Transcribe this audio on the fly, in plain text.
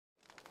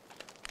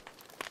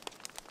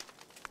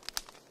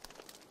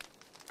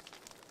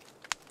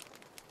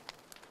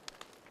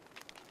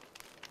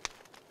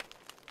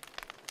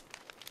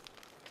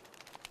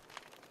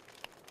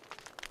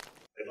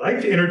I'd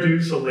like to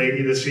introduce a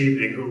lady this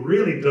evening who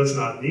really does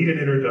not need an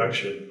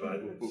introduction,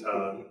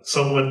 but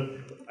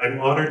someone I'm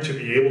honored to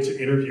be able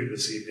to interview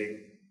this evening,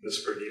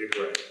 Miss Vernita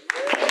Gray.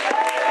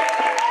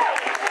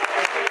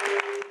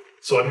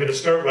 So I'm going to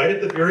start right at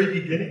the very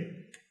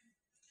beginning.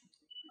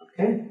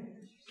 Okay.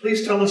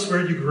 Please tell us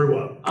where you grew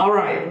up. All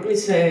right,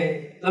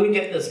 let me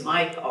get this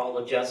mic all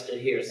adjusted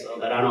here so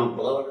that I don't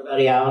blow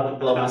everybody out and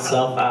blow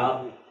myself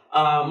out.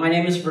 My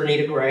name is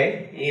Vernita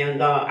Gray,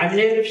 and I'm a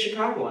native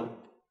Chicagoan.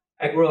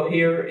 I grew up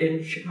here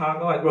in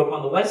Chicago. I grew up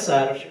on the west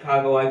side of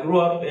Chicago. I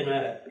grew up in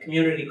a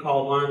community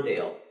called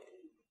Lawndale.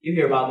 You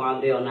hear about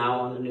Lawndale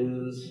now on the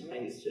news. I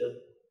used to,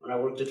 when I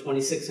worked at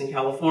 26 in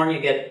California,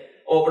 get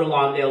over to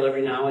Lawndale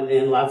every now and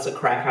then. Lots of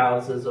crack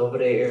houses over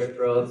there,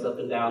 drugs up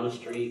and down the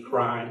street,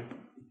 crime.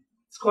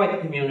 It's quite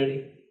a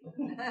community.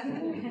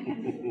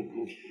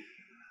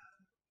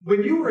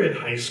 When you were in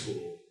high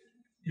school,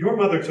 your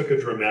mother took a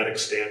dramatic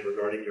stand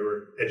regarding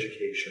your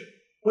education.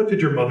 What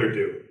did your mother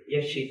do?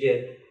 Yes, she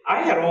did.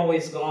 I had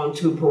always gone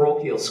to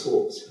parochial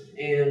schools,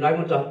 and I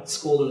went to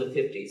school in the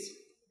 50s.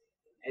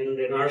 And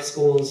in our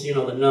schools, you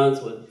know, the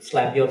nuns would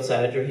slap you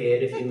upside your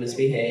head if you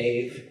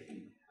misbehave.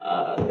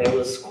 There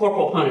was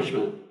corporal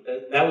punishment.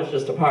 That was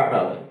just a part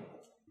of it.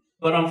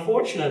 But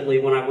unfortunately,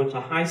 when I went to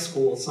high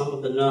school, some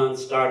of the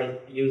nuns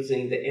started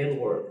using the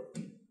N-word.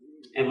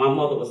 And my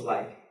mother was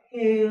like,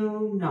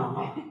 hell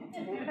no.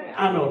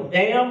 I know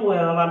damn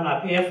well I'm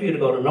not paying for you to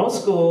go to no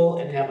school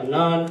and have a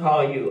nun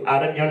call you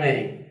out of your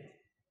name.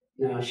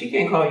 Now, if she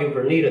can't call you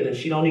Vernita, then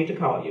she don't need to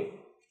call you.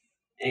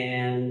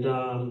 And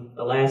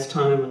the last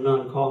time a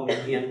nun called me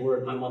the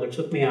N-word, my mother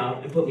took me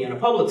out and put me in a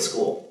public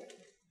school.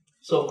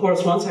 So, of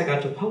course, once I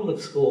got to public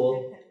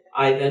school,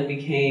 I then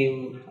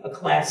became a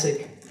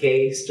classic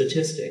gay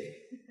statistic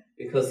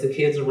because the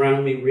kids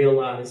around me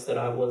realized that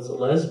I was a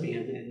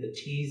lesbian and the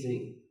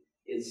teasing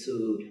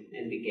ensued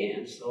and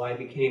began. So I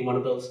became one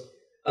of those,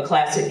 a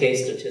classic gay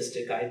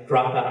statistic. I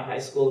dropped out of high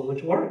school and went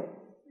to work.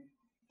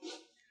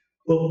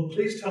 Well,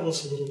 please tell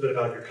us a little bit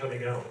about your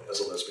coming out as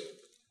a lesbian.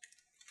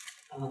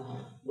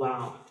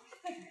 Wow.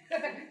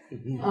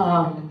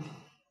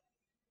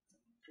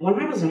 When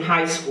I was in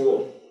high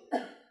school,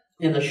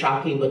 in the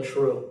shocking but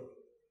true,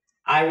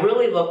 I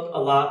really looked a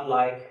lot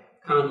like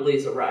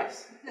Condoleezza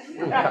Rice.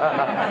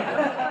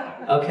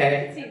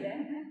 Okay?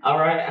 All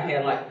right, I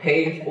had like a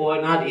page boy,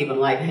 not even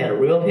like I had a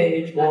real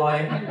page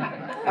boy.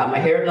 Got my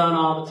hair done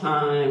all the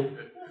time.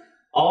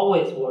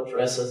 Always wore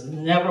dresses,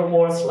 never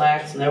wore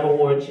slacks, never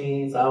wore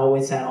jeans. I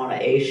always had on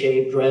an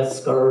A-shaped dress,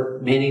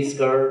 skirt, mini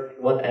skirt,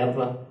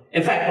 whatever.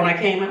 In fact, when I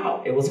came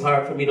out, it was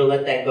hard for me to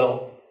let that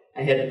go.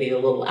 I had to be a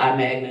little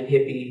I-magnet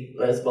hippie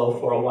lesbo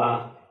for a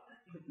while.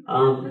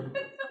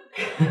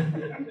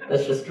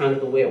 That's just kind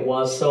of the way it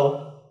was.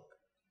 So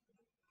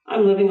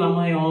I'm living on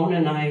my own,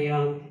 and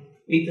I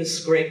meet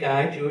this great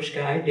guy, Jewish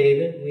guy,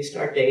 David, and we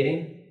start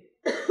dating.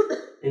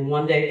 And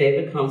one day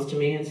David comes to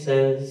me and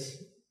says,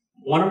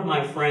 one of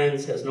my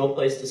friends has no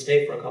place to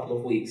stay for a couple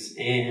of weeks,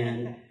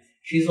 and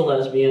she's a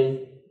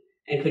lesbian,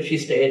 and could she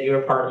stay at your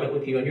apartment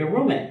with you and your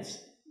roommates?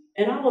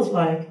 And I was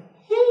like,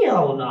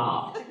 hell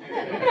no.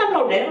 I have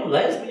no damn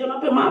lesbian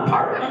up in my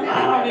apartment.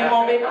 I don't even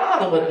want to be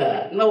bothered with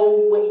that.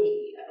 No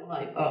way. I'm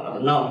like,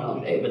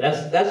 no, David,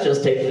 that's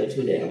just taking it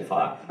too damn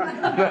far.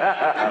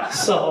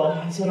 So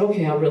I said,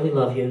 okay, I really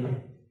love you.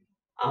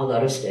 I'll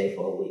let her stay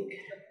for a week.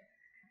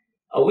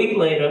 A week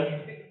later,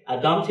 I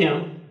dumped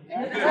him,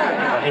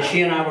 and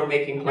she and I were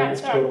making plans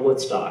to go to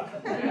Woodstock.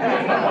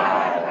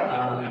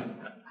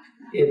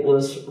 It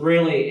was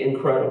really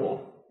incredible.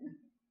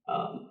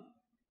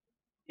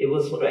 It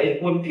was,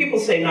 when people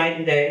say night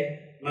and day,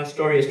 my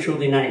story is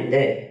truly night and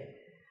day.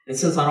 And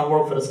since I don't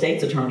work for the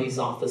state's attorney's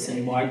office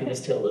anymore, I can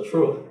just tell the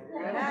truth.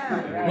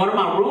 One of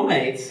my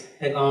roommates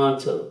had gone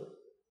to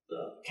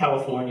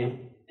California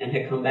and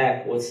had come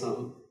back with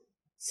some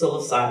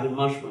psilocybin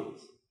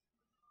mushrooms.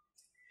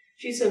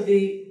 She said,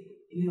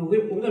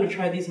 we're going to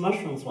try these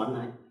mushrooms one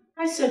night.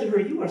 I said to her,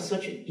 you are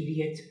such an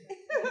idiot.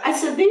 I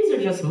said, these are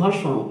just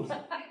mushrooms.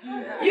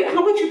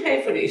 How much you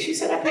pay for these? She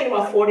said, I paid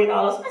about $40.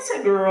 I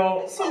said,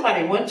 girl,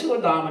 somebody went to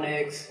a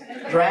Dominic's,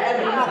 dragged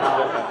these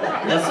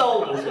out, and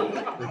sold them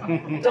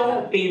to you.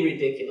 Don't be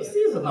ridiculous.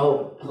 These are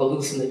no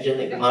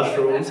hallucinogenic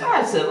mushrooms.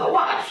 I said, well,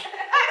 watch.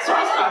 So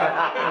I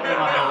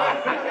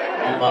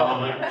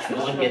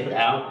started chewing, getting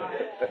out.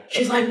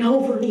 She's like,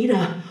 no,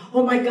 Vernita.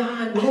 Oh my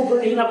God, no,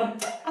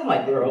 Vernita. I'm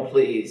like, girl,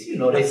 please. You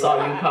know, they saw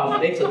you come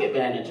and they took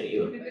advantage of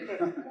you.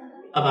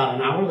 About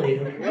an hour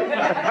later,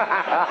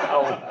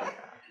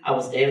 I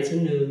was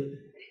dancing nude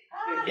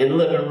in the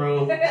living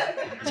room,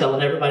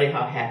 telling everybody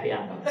how happy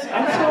I was.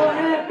 I'm so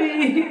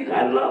happy.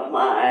 I love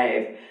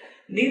life.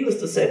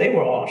 Needless to say, they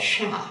were all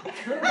shocked.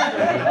 They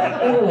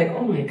were like,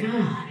 oh my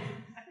God,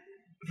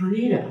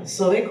 Vernita.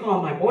 So they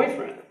called my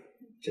boyfriend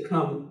to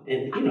come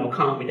and,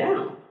 calm me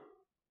down.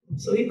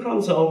 So he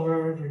comes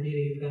over, Vernita,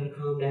 you've got to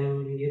calm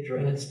down and get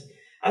dressed.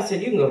 I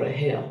said, you can go to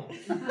hell.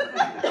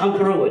 I'm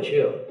through with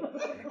you.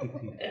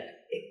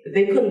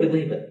 They couldn't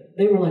believe it.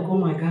 They were like, oh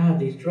my God,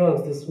 these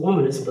drugs, this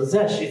woman is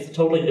possessed. She's a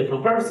totally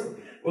different person.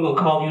 we're going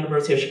to call the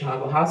University of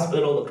Chicago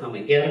Hospital to come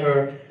and get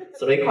her.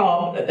 So they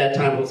called, at that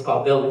time it was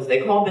called Billings.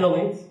 They called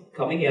Billings,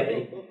 come and get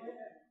me.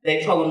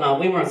 They told them, no,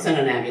 we weren't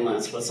sending an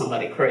ambulance for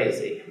somebody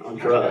crazy on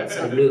drugs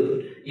and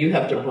nude. You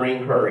have to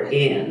bring her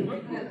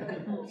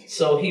in.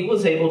 So he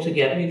was able to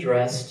get me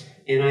dressed,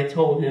 and I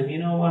told him, you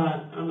know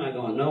what, I'm not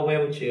going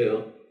nowhere with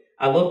you.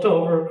 I looked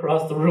over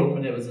across the room,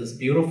 and there was this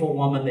beautiful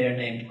woman there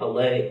named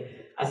Haley.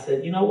 I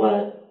said, you know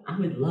what,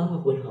 I'm in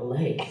love with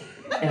Haley,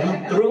 and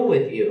I'm through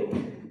with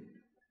you.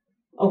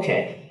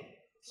 Okay,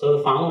 so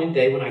the following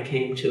day when I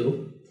came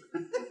to,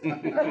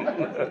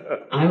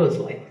 I was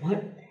like,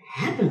 what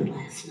happened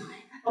last night?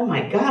 Oh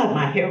my God,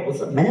 my hair was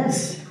a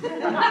mess.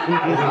 It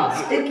was all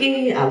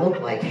sticky, I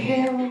looked like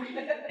hell.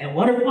 And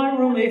one of my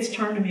roommates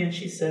turned to me and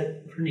she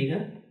said,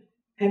 Vernita,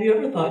 have you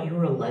ever thought you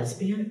were a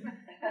lesbian?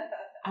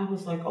 I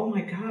was like, oh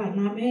my God,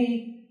 not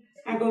me.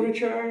 I go to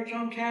church,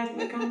 I'm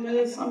Catholic, I'm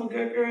this, I'm a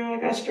good girl, I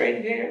got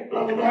straight hair,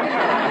 blah, blah, blah.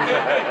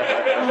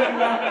 I'm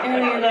not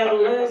any of that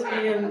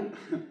lesbian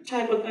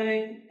type of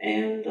thing.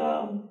 And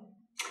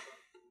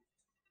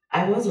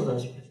I was a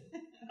lesbian.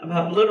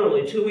 About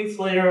literally 2 weeks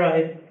later,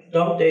 I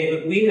dumped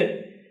David. We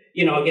had,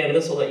 you know, again,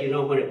 this will let you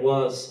know when it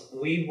was.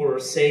 We were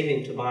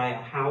saving to buy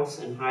a house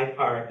in Hyde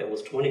Park that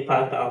was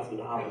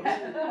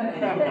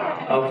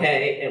 $25,000.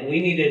 Okay, and we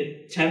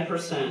needed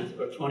 10%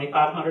 or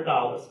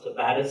 $2,500 to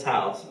buy this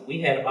house. We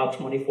had about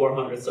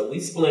 $2,400, so we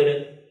split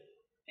it,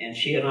 and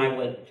she and I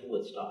went to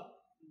Woodstock.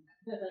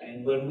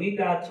 And when we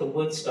got to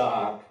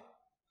Woodstock,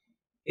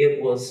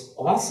 it was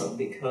awesome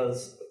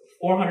because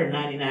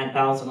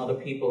 499,000 other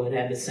people had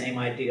had the same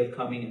idea of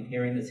coming and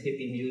hearing this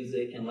hippie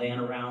music and laying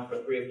around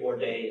for 3 or 4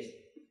 days.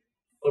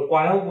 But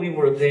while we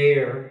were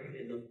there,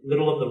 in the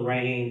middle of the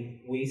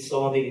rain, we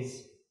saw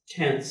these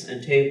tents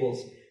and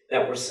tables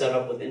that were set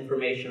up with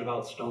information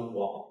about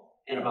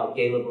Stonewall and about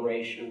gay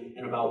liberation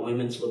and about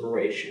women's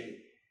liberation.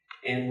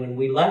 And when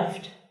we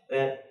left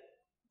that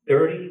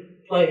dirty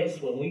place,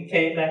 when we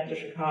came back to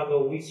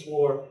Chicago, we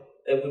swore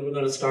that we were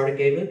going to start a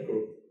gay lit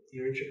group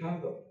here in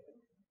Chicago.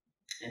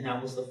 And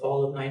that was the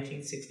fall of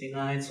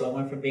 1969. So I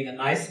went from being a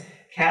nice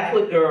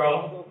Catholic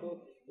girl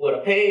with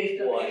a page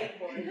boy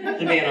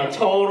to being a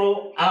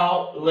total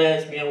out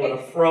lesbian with a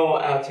fro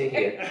out to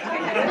here.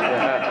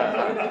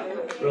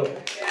 Real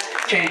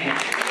change.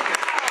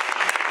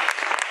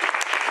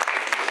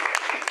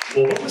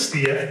 Well, what was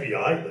the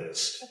FBI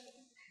list?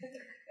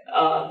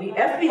 The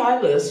FBI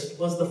list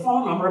was the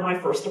phone number of my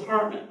first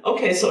apartment.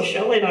 Okay, so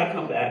Shelley and I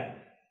come back.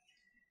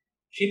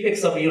 She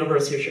picks up a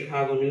University of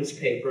Chicago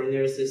newspaper, and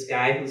there's this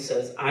guy who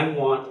says, I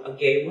want a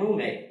gay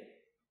roommate.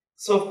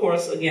 So, of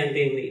course, again,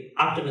 being the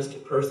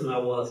optimistic person I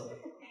was,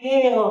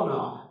 hell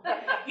no.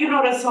 You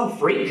know, that's some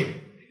freak.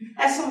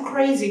 That's some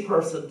crazy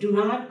person. Do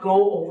not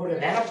go over to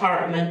that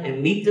apartment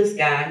and meet this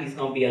guy. He's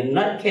going to be a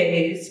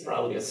nutcase,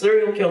 probably a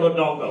serial killer.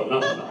 Don't go. No,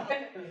 no, no.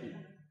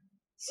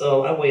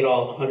 So I weighed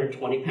all of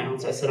 120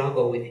 pounds. I said, I'll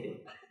go with you,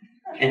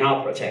 and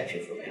I'll protect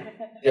you from him,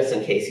 just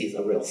in case he's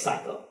a real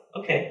psycho.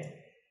 Okay.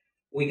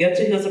 We get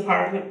to his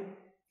apartment.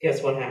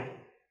 Guess what happened?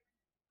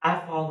 I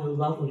fall in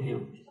love with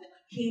him.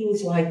 He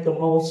was like the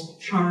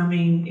most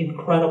charming,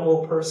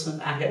 incredible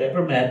person I had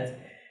ever met.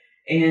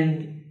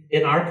 And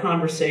in our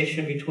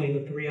conversation between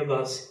the three of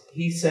us,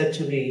 he said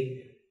to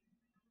me,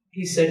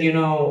 he said, you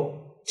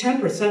know,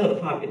 10% of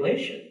the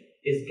population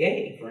is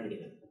gay,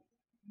 Vernita.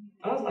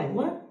 I was like,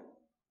 what?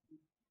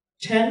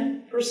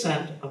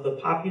 10% of the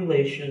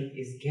population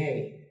is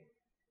gay.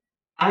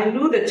 I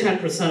knew that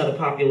 10% of the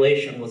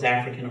population was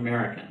African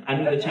American. I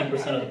knew that 10%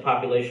 of the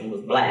population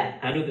was black.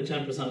 I knew that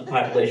 10% of the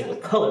population was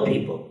colored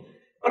people.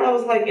 But I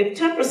was like, if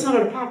 10%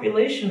 of the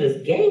population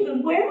is gay,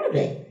 then where are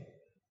they?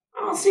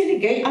 I don't see the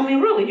gay. I mean,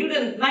 really, you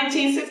didn't,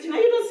 1969,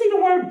 you didn't see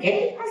the word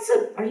gay? I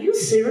said, are you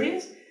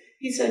serious?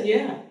 He said,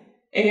 yeah.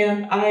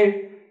 And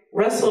I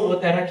wrestled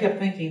with that. I kept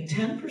thinking,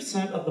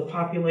 10% of the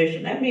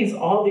population, that means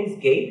all these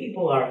gay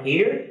people are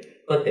here,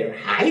 but they're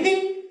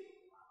hiding?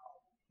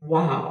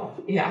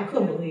 Wow. Yeah, I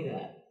couldn't believe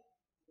that.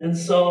 And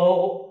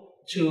so,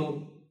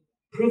 to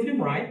prove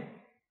him right,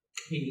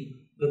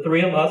 the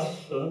three of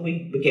us,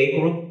 the gay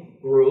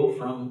group grew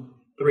from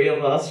 3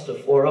 of us to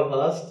 4 of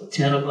us to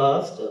 10 of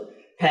us to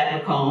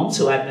Pat McCombs,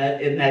 who I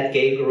met in that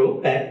gay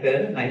group back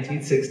then in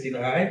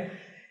 1969.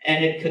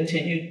 And it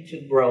continued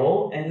to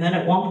grow. And then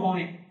at one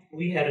point,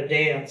 we had a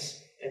dance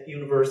at the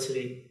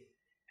university,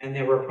 and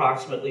there were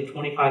approximately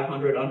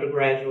 2,500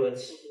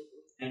 undergraduates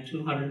and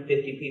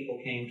 250 people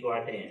came to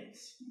our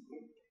dance.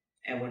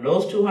 And when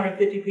those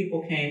 250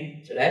 people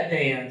came to that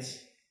dance,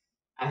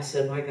 I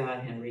said, my God,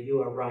 Henry,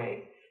 you are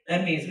right.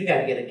 That means we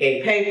got to get a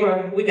gay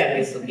paper, we got to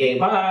get some gay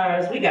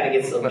bars, we got to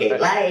get some gay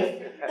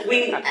life.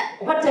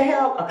 What the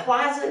hell, a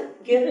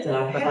closet? Get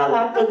the hell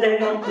out the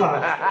damn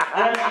closet.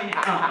 I mean,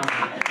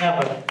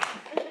 never.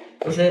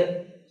 Was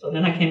it? So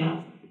then I came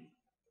out.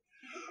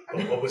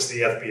 What was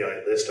the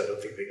FBI list? I don't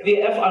think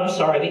we got I'm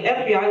sorry, the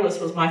FBI list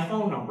was my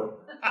phone number.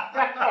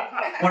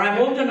 When I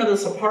moved into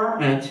this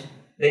apartment,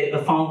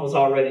 the phone was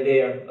already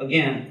there.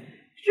 Again,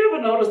 did you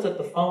ever notice that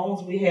the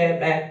phones we had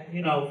back,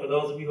 you know, for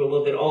those of you who are a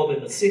little bit older,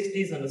 in the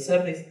 60s and the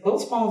 70s,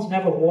 those phones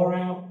never wore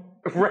out?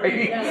 Right.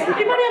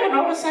 Anybody ever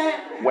notice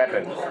that?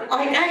 Weapons. Like,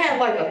 I had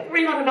like a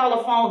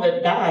 $300 phone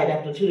that died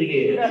after 2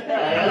 years.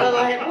 I was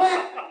like,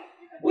 what?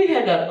 We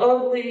had that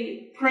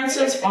ugly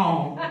Princess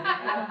phone.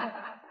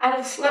 I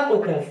just slept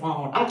with that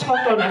phone. I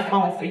talked on that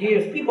phone for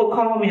years. People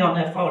call me on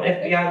that phone,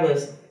 FBI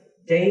list,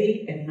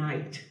 day and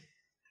night.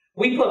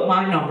 We put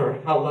my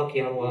number, how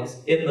lucky I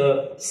was, in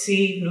the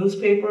C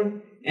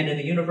newspaper and in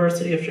the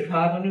University of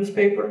Chicago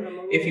newspaper.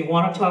 If you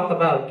want to talk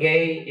about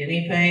gay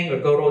anything or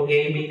go to a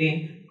gay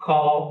meeting,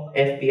 call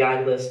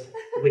FBI list,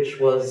 which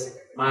was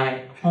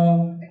my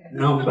home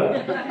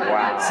number.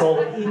 Wow.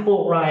 So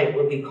people, right,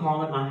 would be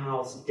calling my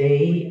house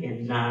day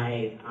and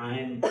night.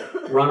 I'm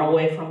run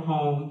away from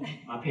home.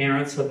 My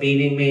parents are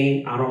beating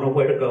me. I don't know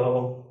where to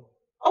go.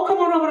 Oh, come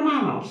on over to my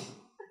house.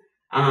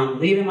 I'm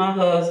leaving my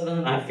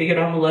husband. I figured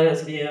I'm a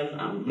lesbian.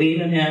 I'm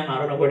leaving him. I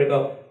don't know where to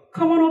go.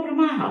 Come on over to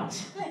my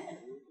house.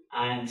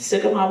 I'm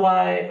sick of my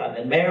wife. I've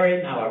been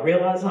married. Now I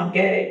realize I'm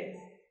gay.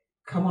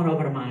 Come on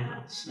over to my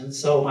house. And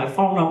so my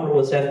phone number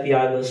was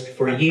FBI list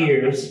for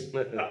years.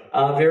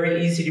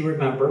 Very easy to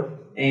remember.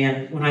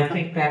 And when I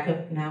think back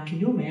up now, can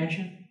you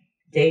imagine?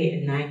 Day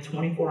and night,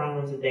 24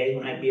 hours a day.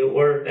 When I'd be at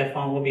work, that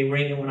phone would be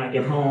ringing. When I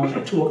get home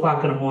at 2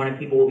 o'clock in the morning,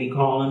 people will be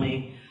calling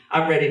me.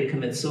 I'm ready to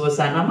commit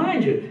suicide. Now,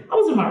 mind you, I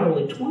was in my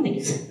early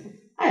 20s.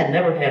 I had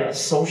never had a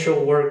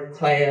social work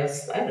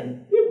class.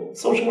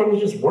 Social work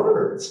was just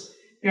words.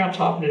 Here I'm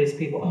talking to these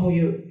people. Oh,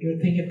 you're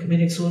thinking of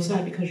committing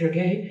suicide because you're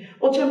gay?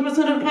 Well, 10%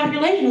 of the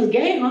population is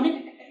gay,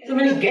 honey. So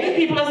many gay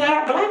people as there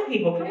are black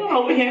people. Come on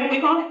over here and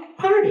we're going to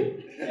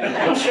party.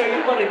 I'll show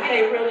you what a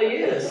gay really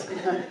is.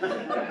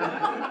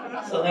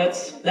 So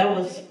that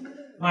was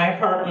my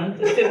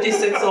apartment,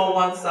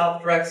 5601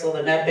 South Drexel,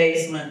 and that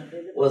basement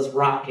was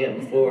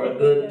rocking for a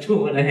good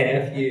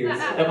 2.5 years.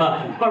 Am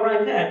I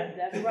right, Pat?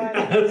 That's right.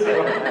 That's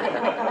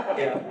right.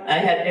 Yeah. I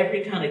had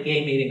every kind of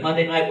gay meeting.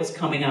 Monday night was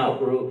coming out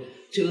group.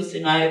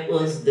 Tuesday night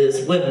was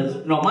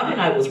Monday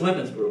night was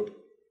women's group.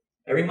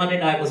 Every Monday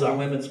night was our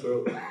women's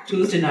group.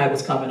 Tuesday night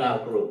was coming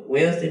out group.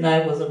 Wednesday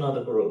night was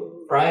another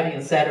group. Friday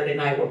and Saturday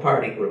night were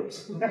party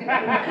groups.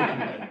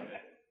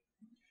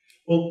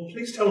 Well,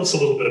 please tell us a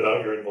little bit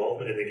about your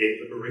involvement in the gay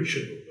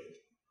liberation movement.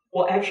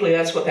 Well, actually,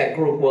 that's what that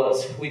group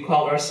was. We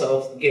called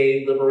ourselves the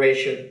Gay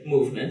Liberation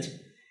Movement.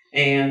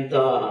 And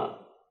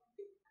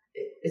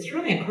it's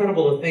really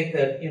incredible to think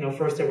that,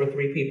 first there were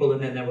 3 people,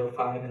 and then there were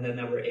 5, and then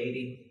there were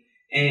 80.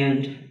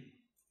 And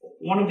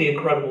one of the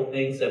incredible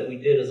things that we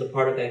did as a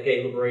part of that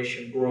gay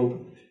liberation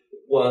group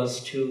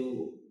was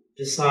to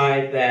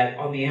decide that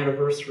on the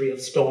anniversary of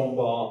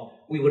Stonewall,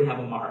 we would have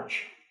a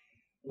march.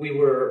 We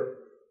were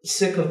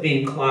sick of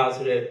being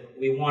closeted.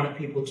 We wanted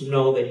people to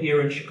know that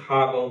here in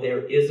Chicago,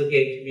 there is a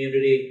gay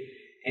community,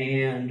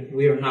 and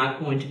we are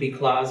not going to be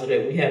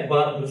closeted. We had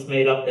buttons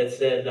made up that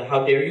said,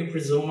 "How dare you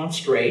presume I'm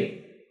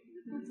straight?"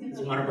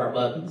 It's one of our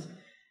buttons.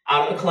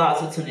 "Out of the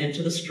closets and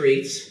into the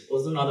streets"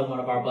 was another one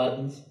of our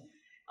buttons.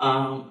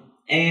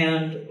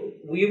 And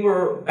we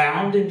were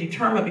bound and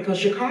determined because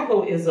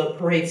Chicago is a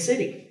parade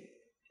city.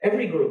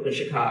 Every group in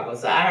Chicago.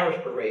 It's an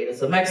Irish parade.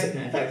 It's a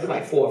Mexican. In fact, it's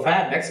like 4 or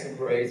 5 Mexican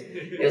parades.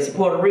 It's a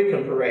Puerto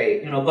Rican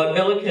parade. But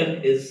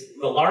Billiken is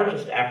the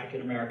largest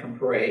African-American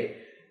parade.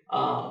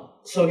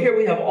 So here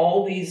we have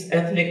all these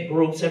ethnic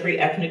groups, every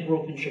ethnic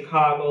group in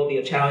Chicago. The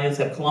Italians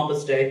have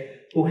Columbus Day,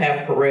 who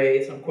have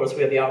parades. And of course,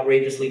 we have the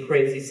outrageously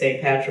crazy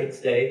St. Patrick's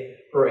Day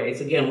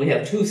parades. Again, we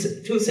have two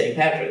St.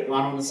 Patrick,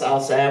 one on the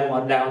south side,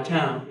 one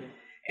downtown.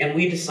 And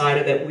we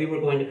decided that we were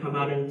going to come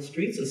out in the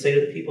streets and say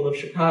to the people of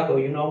Chicago,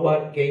 you know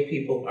what, gay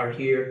people are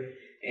here,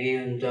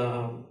 and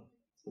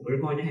we're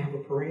going to have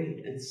a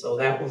parade. And so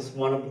that was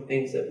one of the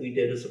things that we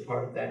did as a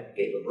part of that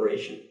gay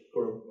liberation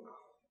group.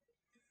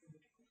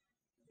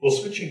 Well,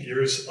 switching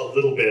gears a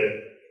little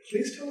bit,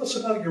 please tell us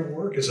about your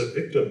work as a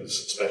victims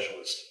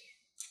specialist.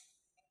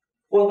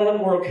 Well, that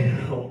work,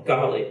 oh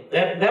golly,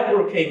 that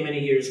work came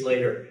many years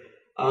later.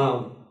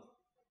 One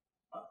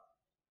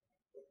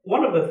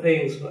of the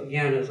things,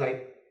 again, as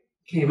I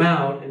came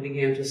out and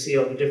began to see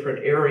all the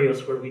different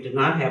areas where we did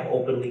not have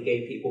openly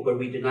gay people, where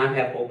we did not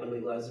have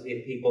openly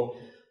lesbian people,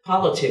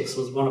 politics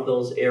was one of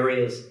those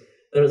areas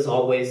that has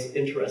always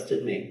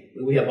interested me.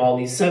 We have all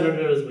these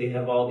senators, we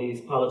have all these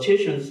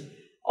politicians,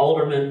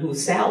 aldermen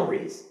whose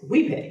salaries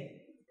we pay.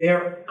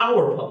 They're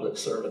our public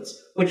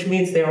servants, which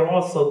means they're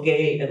also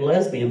gay and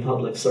lesbian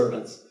public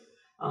servants.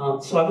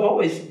 So I've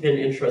always been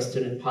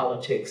interested in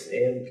politics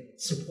and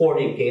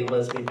supporting gay and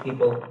lesbian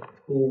people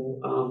who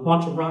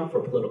want to run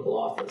for political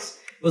office.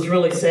 It was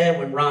really sad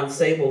when Ron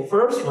Sable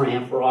first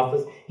ran for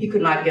office, he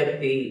could not get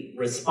the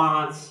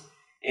response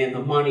and the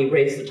money,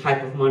 raise the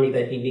type of money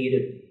that he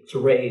needed to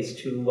raise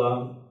to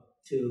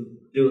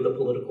do the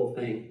political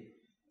thing.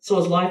 So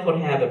as life would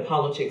have it,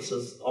 politics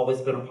has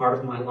always been a part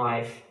of my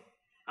life.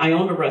 I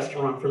owned a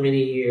restaurant for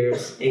many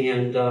years,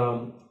 and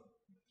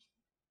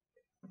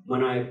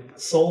when I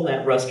sold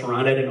that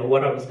restaurant, I didn't know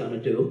what I was going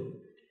to do.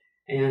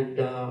 And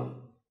a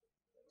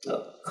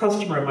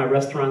customer at my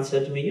restaurant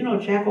said to me, you know,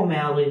 Jack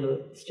O'Malley,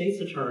 the state's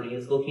attorney,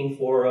 is looking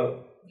for a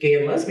gay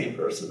and lesbian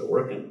person to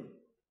work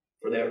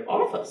for their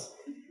office.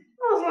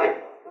 I was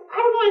like, I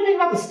don't know anything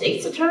about the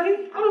state's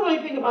attorney. I don't know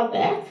anything about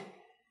that.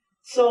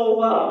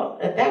 So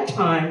at that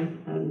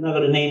time, I'm not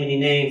going to name any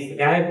names, the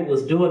guy who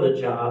was doing the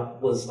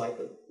job was like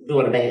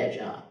doing a bad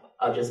job.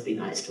 I'll just be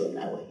nice to him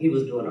that way. He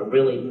was doing a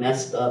really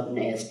messed up,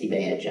 nasty,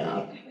 bad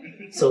job.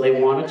 So they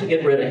wanted to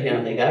get rid of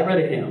him. They got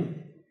rid of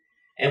him.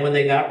 And when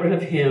they got rid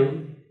of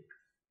him,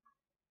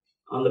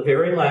 on the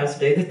very last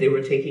day that they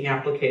were taking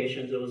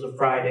applications, it was a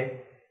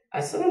Friday, I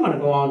said, I'm going to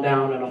go on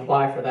down and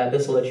apply for that.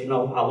 This will let you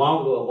know how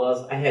long ago it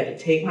was. I had to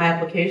take my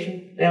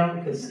application down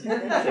because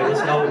there was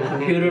no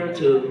computer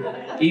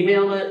to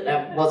email it.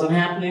 That wasn't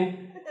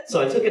happening. So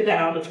I took it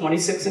down to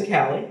 26 in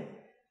Cali.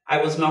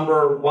 I was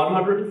number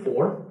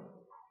 104.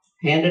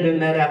 Handed in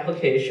that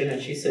application,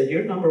 and she said,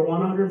 you're number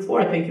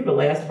 104. I think you're the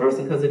last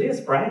person because it is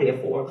Friday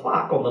at 4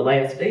 o'clock on the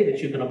last day that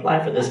you can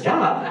apply for this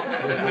job.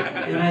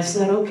 And I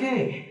said,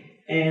 okay.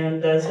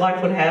 And as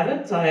life would have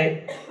it,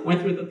 I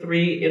went through the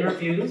 3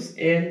 interviews,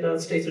 and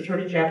State's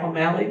Attorney Jack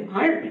O'Malley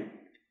hired me.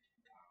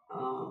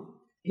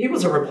 He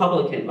was a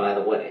Republican, by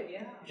the way.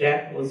 Yeah.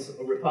 Jack was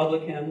a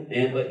Republican,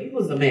 but he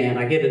was the man.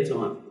 I give it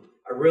to him.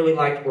 I really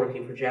liked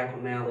working for Jack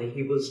O'Malley.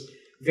 He was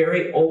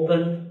very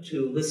open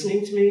to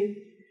listening to me.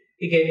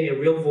 He gave me a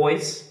real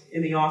voice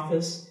in the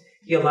office.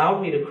 He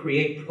allowed me to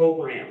create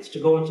programs, to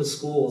go into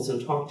schools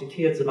and talk to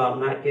kids about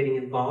not getting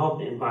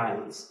involved in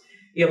violence.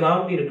 He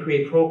allowed me to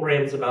create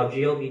programs about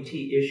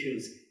LGBT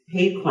issues,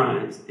 hate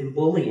crimes, and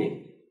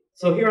bullying.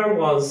 So here I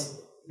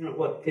was,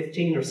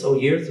 15 or so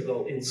years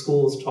ago in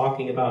schools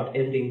talking about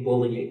ending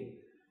bullying.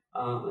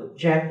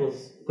 Jack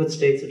was a good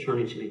state's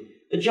attorney to me.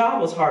 The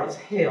job was hard as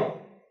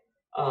hell,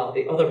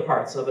 the other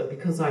parts of it,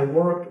 because I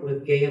worked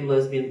with gay and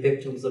lesbian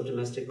victims of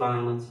domestic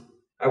violence.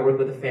 I worked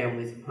with the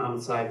families of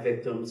homicide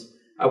victims.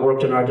 I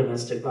worked in our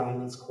domestic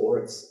violence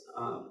courts.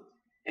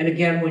 And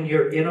again, when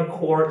you're in a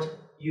court,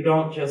 you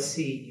don't just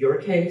see your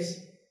case,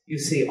 you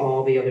see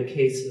all the other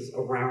cases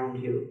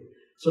around you.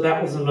 So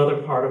that was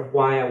another part of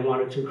why I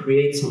wanted to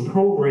create some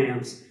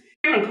programs.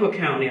 Here in Cook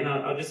County, and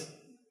I'll just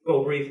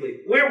go briefly,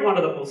 we're one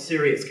of the most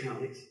serious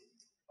counties.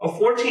 A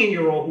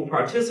 14-year-old who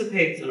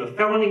participates in a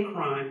felony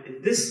crime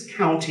in this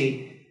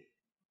county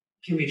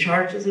can be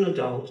charged as an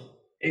adult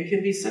and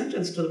can be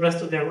sentenced to the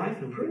rest of their life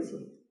in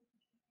prison.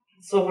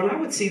 So when I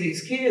would see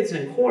these kids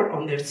in court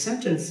on their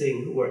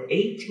sentencing who were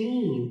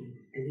 18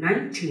 and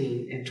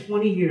 19 and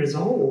 20 years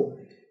old,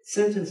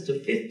 sentenced to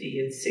 50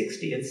 and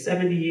 60 and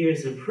 70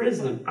 years in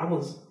prison, I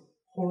was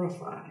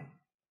horrified.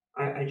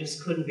 I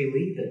just couldn't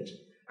believe it.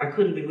 I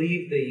couldn't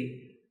believe the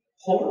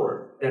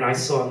horror that I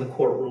saw in the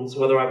courtrooms,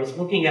 whether I was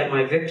looking at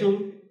my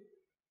victim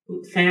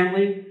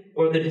family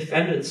or the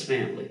defendant's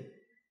family.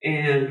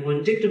 And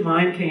when Dick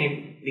Devine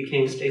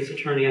became state's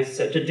attorney, I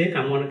said to Dick,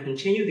 I want to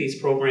continue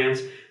these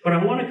programs, but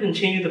I want to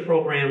continue the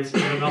programs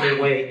in another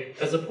way.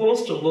 As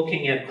opposed to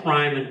looking at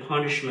crime and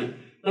punishment,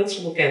 let's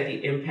look at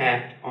the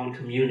impact on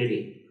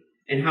community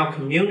and how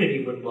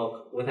community would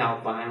look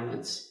without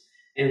violence.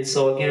 And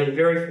so again,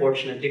 very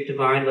fortunate, Dick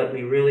Devine let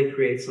me really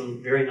create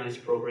some very nice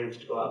programs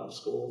to go out in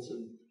schools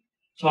and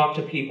talk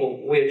to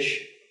people,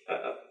 which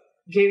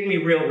gave me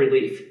real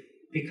relief,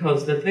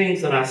 because the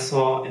things that I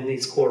saw in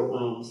these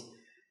courtrooms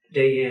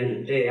day in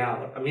and day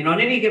out. I mean,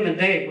 on any given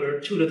day, we're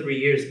 2 to 3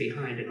 years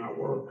behind in our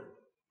work.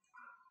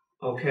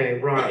 Okay,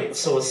 right.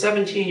 So a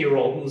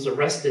 17-year-old who's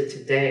arrested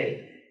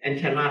today and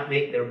cannot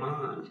make their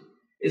bond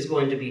is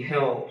going to be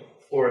held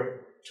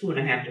for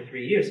 2.5 to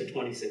 3 years at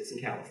 26 in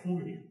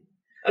California.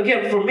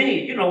 Again, for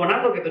me, when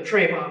I look at the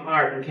Trayvon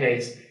Martin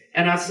case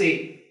and I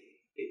see,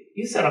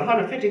 you said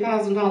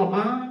 $150,000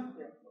 bond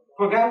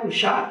for a guy who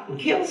shot and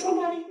killed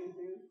somebody?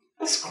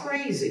 That's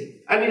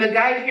crazy. I mean, the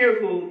guy here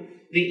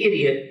the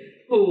idiot,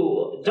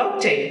 who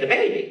duct taped the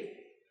baby.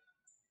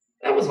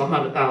 That was a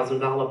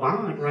 $100,000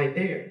 bond right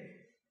there.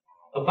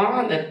 A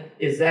bond that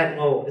is that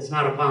low is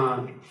not a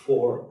bond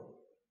for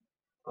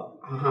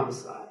a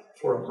homicide,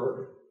 for a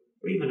murder,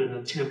 or even an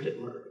attempted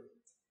murder.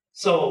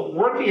 So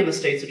working in the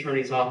state's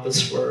attorney's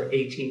office for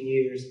 18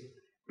 years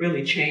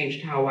really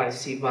changed how I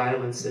see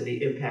violence and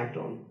the impact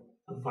of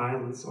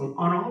violence on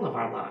all of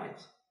our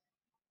lives.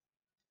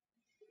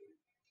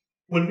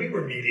 When we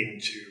were meeting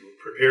to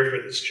prepare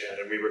for this chat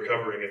and we were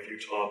covering a few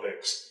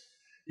topics,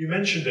 you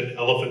mentioned an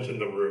elephant in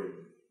the room,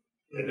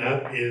 and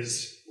that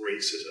is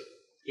racism.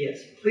 Yes.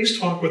 Please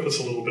talk with us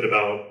a little bit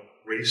about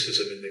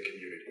racism in the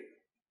community.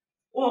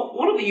 Well,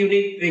 one of the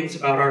unique things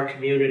about our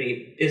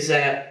community is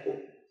that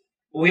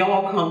we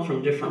all come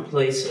from different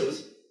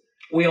places.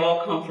 We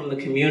all come from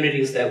the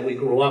communities that we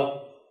grew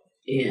up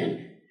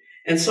in.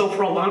 And so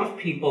for a lot of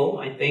people,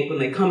 I think when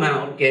they come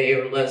out gay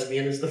or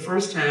lesbian, it's the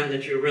first time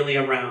that you're really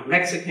around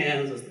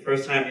Mexicans, it's the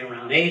first time you're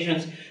around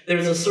Asians.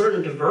 There's a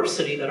certain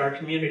diversity that our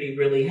community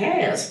really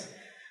has.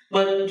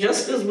 But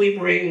just as we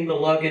bring the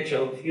luggage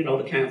of,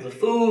 the kinds of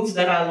foods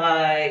that I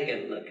like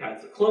and the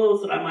kinds of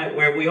clothes that I might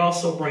wear, we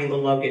also bring the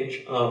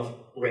luggage of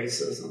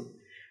racism.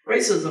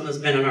 Racism has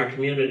been in our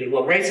community.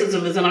 Well,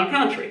 racism is in our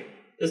country.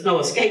 There's no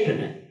escaping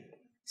it.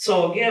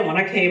 So again, when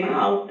I came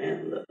out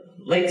in the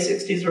late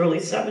 60s, early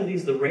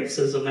 70s, the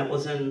racism that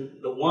was in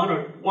the one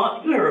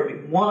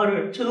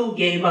or two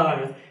gay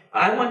bars.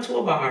 I went to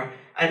a bar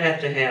I'd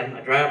have to have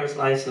my driver's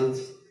license,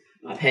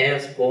 my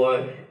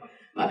passport,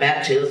 my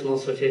baptismal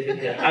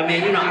certificate. I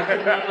mean, you know, I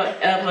could never,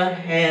 ever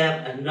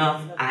have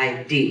enough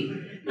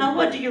ID. Now,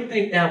 what do you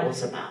think that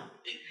was about?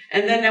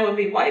 And then there would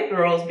be white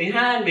girls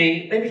behind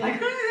me. They'd be like,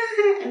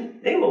 ah,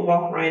 and they would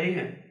walk right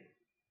in.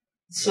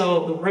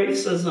 So the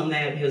racism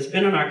that has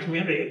been in our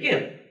community,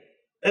 again,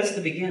 that's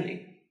the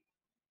beginning.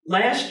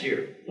 Last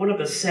year, one of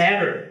the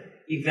sadder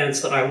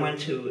events that I went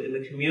to in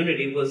the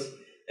community was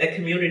a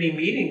community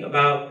meeting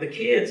about the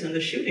kids and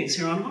the shootings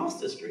here on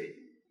Halsted Street.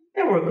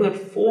 There were a good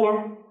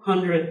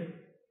 400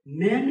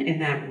 men in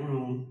that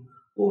room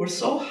who were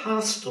so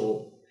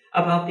hostile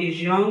about these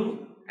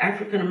young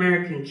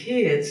African-American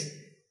kids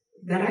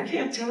that I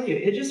can't tell you,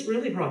 it just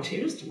really brought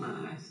tears to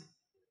my eyes.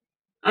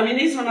 I mean,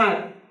 these are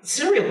not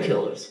serial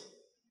killers.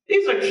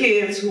 These are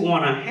kids who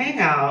want to hang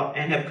out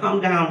and have come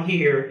down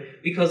here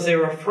because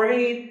they're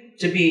afraid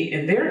to be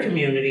in their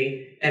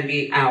community and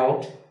be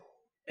out.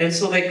 And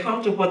so they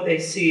come to what they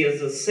see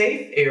as a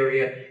safe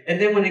area.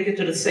 And then when they get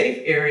to the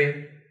safe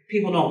area,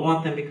 people don't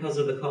want them because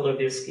of the color of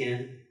their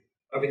skin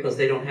or because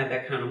they don't have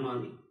that kind of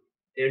money.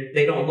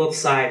 They don't look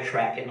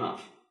sidetracked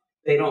enough.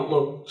 They don't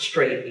look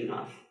straight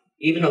enough.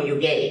 Even though you're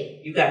gay,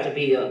 you got to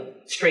be a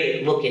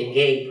straight-looking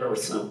gay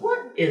person.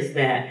 What is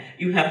that?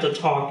 You have to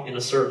talk in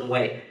a certain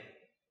way.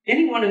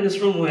 Anyone in this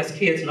room who has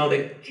kids know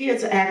that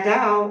kids act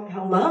out.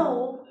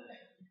 Hello?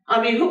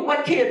 I mean,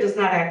 what kid does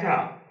not act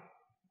out?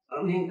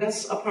 I mean,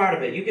 that's a part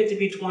of it. You get to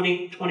be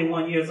 20,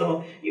 21 years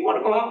old. You want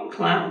to go out and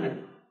clown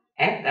and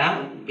act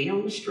out and be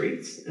on the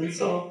streets. And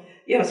so,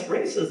 yes,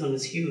 racism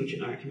is huge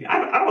in our community.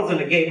 I was in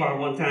a gay bar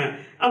one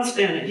time. I'm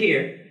standing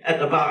here at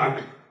the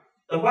bar.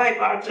 The white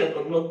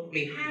bartender looked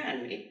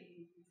behind me,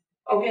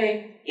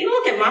 okay? He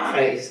looked at my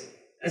face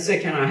and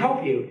said, can I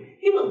help you?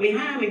 He looked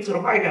behind me to the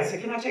white guy and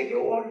said, can I take your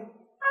order? I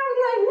was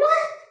like,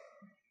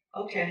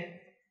 what?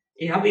 Okay.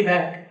 Yeah, I'll be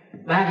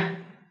back. Bye.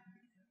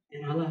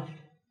 And I left.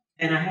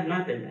 And I have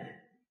not been back.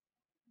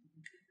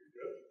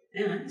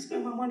 Yeah, I didn't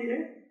spend my money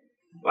there.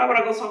 Why would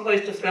I go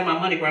someplace to spend my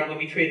money where I'm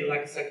going to be treated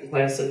like a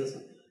second-class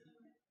citizen?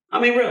 I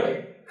mean,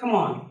 really, come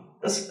on.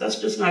 That's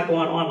just not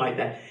going on like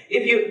that.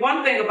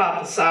 One thing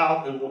about the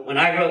South, and when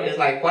I wrote, is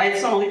like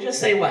whites only,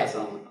 just say whites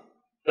only.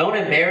 Don't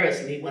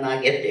embarrass me when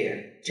I get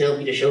there. Tell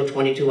me to show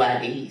 22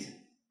 IDs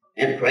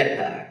and a credit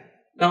card.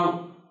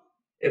 Don't.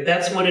 If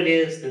that's what it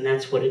is, then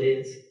that's what it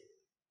is.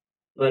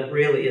 But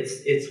really,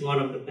 it's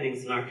one of the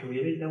things in our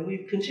community that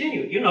we've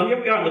continued. You know,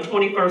 here we are in the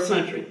 21st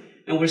century,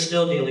 and we're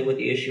still dealing with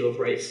the issue of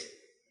race.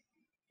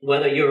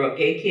 Whether you're a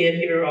gay kid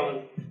here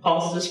on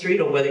Halsted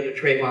Street or whether you're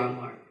Trayvon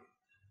Martin.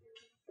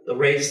 The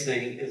race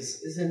thing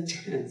is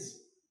intense.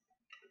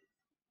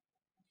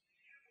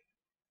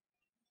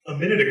 A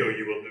minute ago,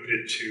 you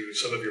alluded to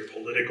some of your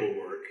political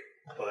work,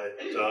 but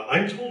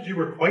I'm told you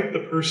were quite the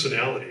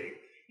personality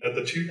at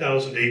the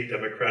 2008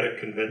 Democratic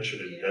Convention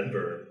in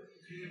Denver.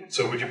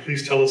 So would you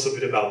please tell us a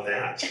bit about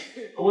that?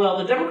 Well,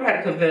 the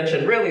Democratic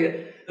Convention,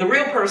 really, the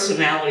real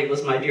personality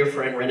was my dear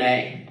friend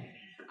Renee.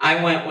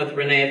 I went with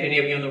Renee. If any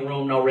of you in the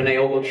room know Renee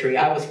Ogletree,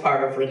 I was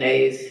part of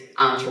Renee's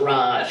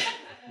entourage.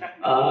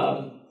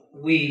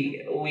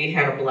 We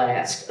had a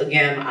blast.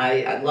 Again,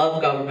 I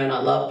love government,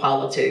 I love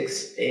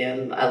politics,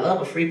 and I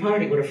love a free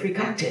party with a free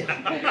cocktail.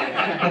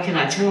 What can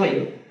I tell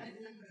you?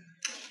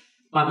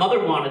 My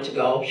mother wanted to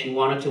go. She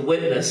wanted to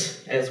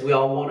witness, as we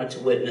all wanted to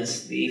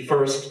witness, the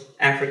first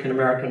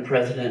African-American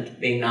president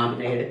being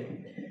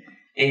nominated.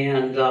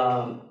 And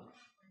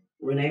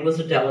Renee was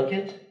a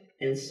delegate,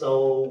 and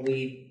so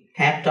we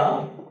packed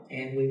up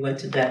and we went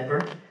to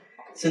Denver.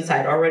 Since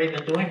I'd already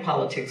been doing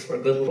politics for a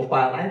good little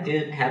while, I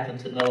did happen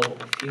to know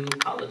a few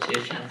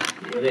politicians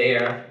who were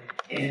there,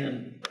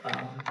 and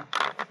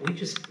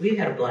we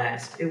had a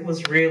blast. It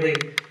was really,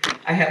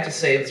 I have to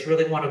say, it's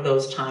really one of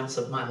those times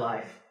of my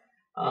life.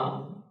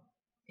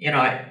 You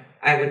know,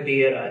 I would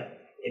be at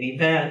an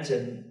event,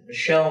 and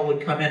Michelle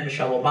would come in,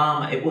 Michelle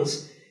Obama. It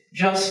was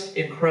just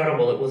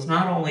incredible. It was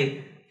not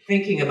only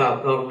thinking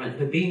about government,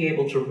 but being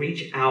able to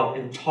reach out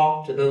and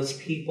talk to those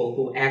people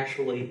who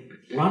actually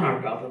run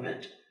our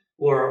government,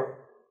 who are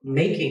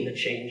making the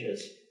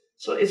changes.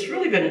 So it's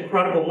really been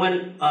incredible.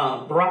 When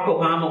Barack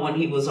Obama, when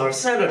he was our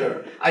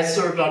senator, I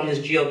served on his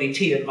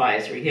LGBT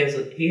advisory.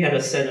 He had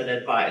a Senate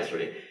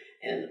advisory.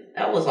 And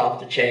that was off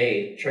the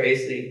chain.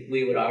 Tracy,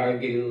 we would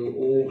argue,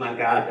 oh my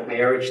God, the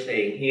marriage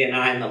thing. He and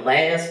I, in the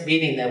last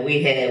meeting that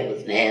we had,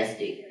 was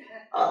nasty.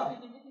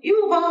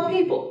 You of all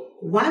people,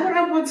 why would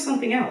I want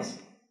something else?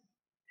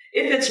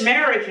 If it's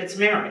marriage, it's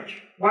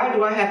marriage. Why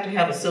do I have to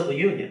have a civil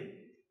union?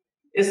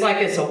 It's like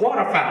it's a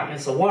water fountain.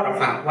 It's a water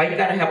fountain. Why you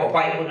got to have a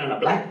white one and a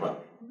black one?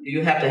 Do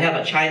you have to have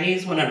a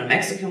Chinese one and a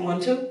Mexican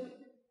one too?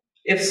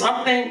 If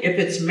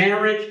it's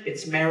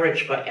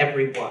marriage for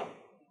everyone.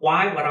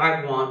 Why would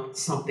I want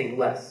something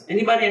less?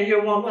 Anybody in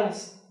here want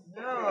less?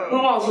 No. Who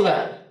wants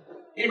less?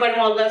 Anybody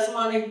want less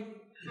money?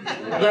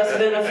 Less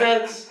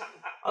benefits?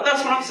 Oh,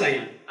 that's what I'm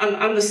saying.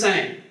 I'm the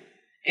same.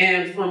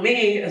 And for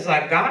me, as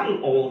I've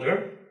gotten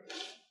older,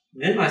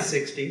 I'm in my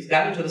 60s,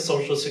 gotten to the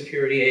Social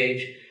Security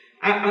age,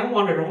 I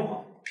want it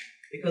all.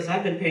 because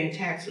I've been paying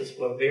taxes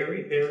for a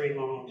very, very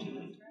long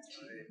time.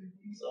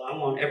 So I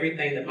want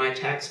everything that my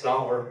tax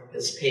dollar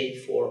is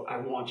paid for, I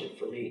want it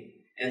for me.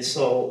 And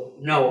so,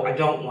 no, I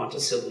don't want a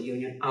civil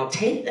union. I'll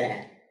take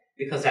that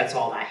because that's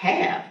all I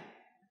have.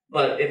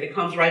 But if it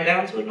comes right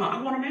down to it, no,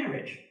 I want a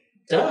marriage.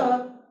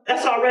 Duh.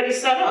 That's already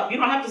set up. You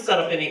don't have to set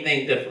up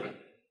anything different.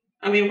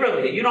 I mean,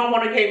 really, you don't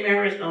want a gay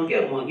marriage, don't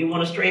get one. You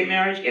want a straight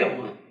marriage, get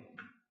one.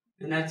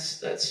 And that's.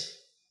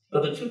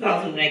 But the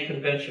 2008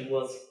 convention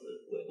was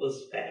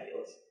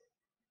fabulous.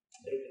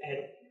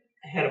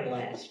 I had a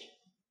blast.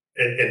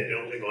 And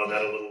building on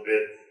that a little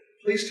bit,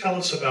 please tell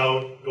us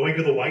about going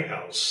to the White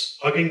House,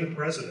 hugging the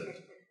president.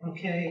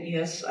 Okay,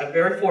 yes, I'm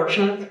very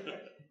fortunate.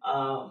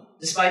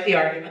 Despite the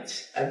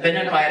arguments, I've been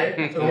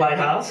invited to the White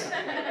House.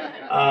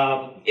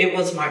 It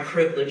was my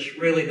privilege,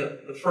 really,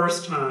 the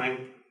first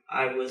time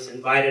I was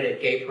invited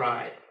at Gay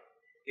Pride.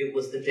 It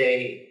was the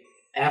day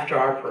after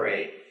our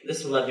parade.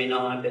 This will let me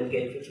know I've been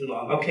gay for too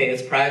long. Okay,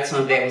 it's Pride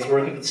Sunday. I was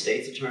working for the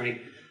state's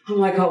attorney. I'm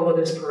like, oh, will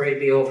this parade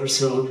be over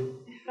soon?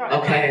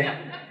 Okay.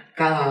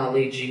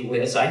 Golly gee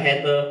whiz. I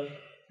had the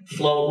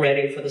float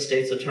ready for the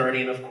state's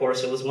attorney, and of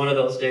course, it was one of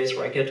those days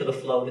where I get to the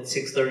float at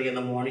 6:30 in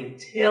the morning.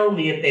 Tell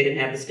me if they didn't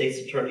have the state's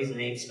attorney's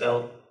name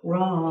spelled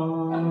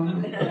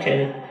wrong.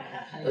 Okay.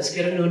 Let's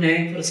get a new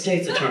name for the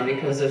state's attorney,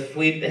 because if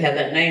we had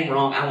that name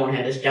wrong, I won't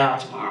have his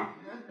job tomorrow.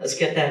 Let's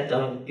get that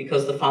done,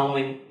 because the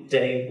following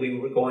day we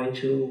were going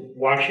to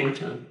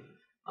Washington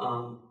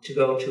to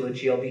go to a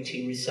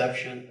LGBT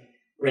reception.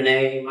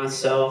 Renee,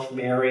 myself,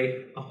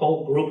 Mary, a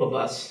whole group of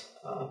us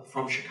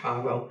from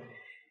Chicago.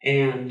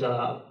 And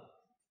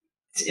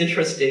it's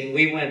interesting,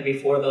 we went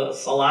before the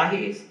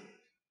Salahis,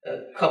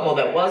 a couple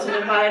that wasn't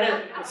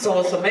invited. So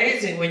it's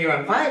amazing when you're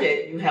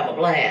invited, you have a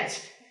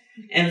blast.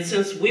 And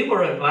since we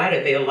were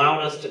invited, they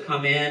allowed us to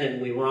come in,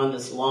 and we were on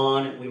this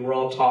lawn, and we were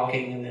all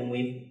talking, and then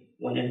we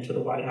went into the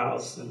White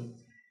House, and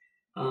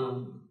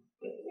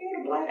we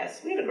had a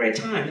blast. We had a great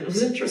time. It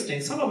was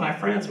interesting. Some of my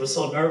friends were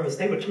so nervous,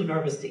 they were too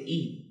nervous to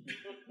eat.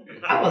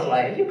 I was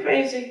like, are you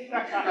crazy?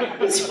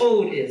 This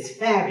food is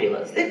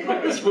fabulous. They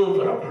cooked this food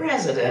for the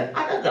president.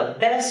 I got the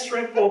best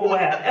shrimp po' boy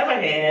I've ever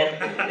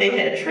had. They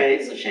had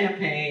trays of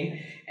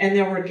champagne, and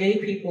there were gay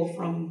people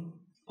from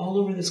all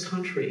over this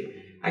country.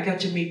 I got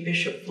to meet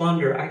Bishop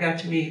Flunder. I got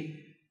to meet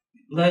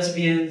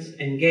lesbians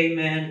and gay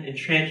men and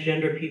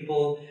transgender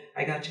people.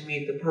 I got to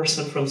meet the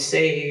person from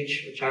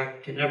SAGE, which I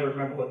can never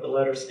remember what the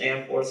letters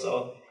stand for,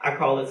 so I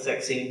call it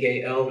Sexy and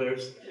Gay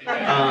Elders.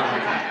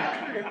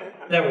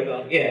 There we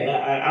go.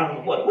 Yeah, I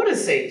don't know. What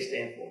does SAGE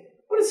stand for?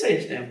 What does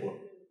SAGE stand for?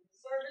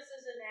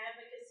 Services and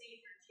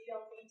Advocacy for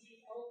LGBT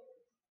Elders.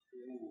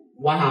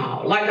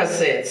 Wow. Like I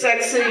said,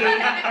 sexy.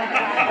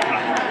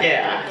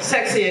 Yeah,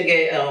 sexy and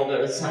gay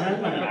elders.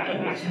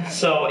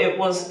 So it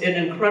was an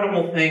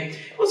incredible thing.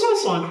 It was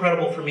also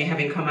incredible for me,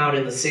 having come out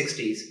in the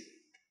 60s,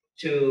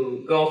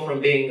 to go from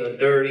being a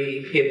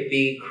dirty,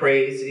 hippie,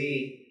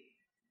 crazy,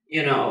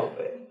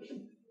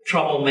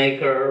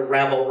 troublemaker,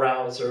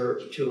 rabble-rouser,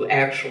 to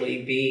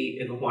actually be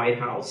in the White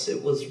House.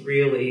 It was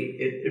really,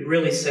 it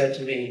really said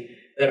to me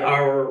that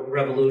our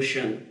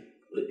revolution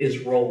is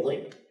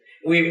rolling.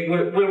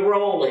 We're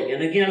rolling,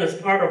 and again, as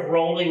part of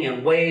rolling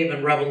and wave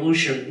and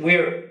revolution,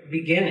 we're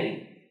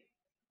beginning.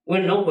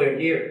 We're nowhere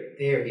near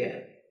there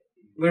yet.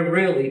 We're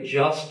really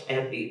just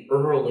at the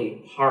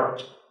early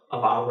part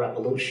of our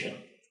revolution.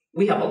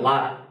 We have a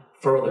lot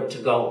further to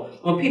go.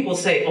 When people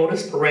say, oh,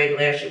 this parade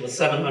last year was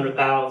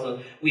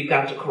 700,000, we've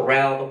got to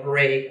corral the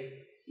parade,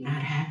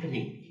 not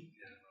happening.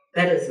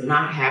 That is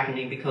not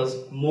happening, because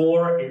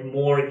more and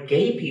more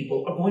gay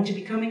people are going to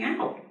be coming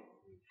out.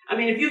 I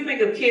mean, if you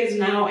think of kids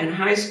now in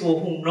high school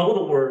who know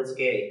the words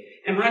gay,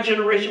 in my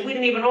generation, we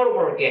didn't even know the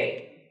word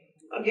gay.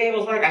 A gay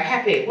was like a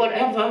happy,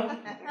 whatever.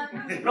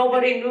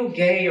 Nobody knew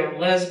gay or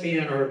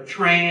lesbian or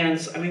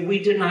trans. I mean, we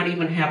did not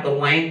even have the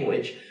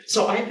language.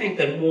 So I think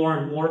that more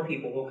and more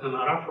people will come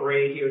out. Our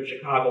parade here in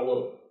Chicago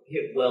will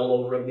hit well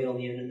over 1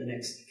 million in the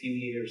next few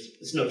years.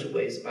 There's no two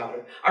ways about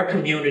it. Our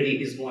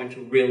community is going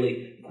to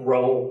really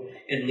grow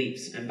in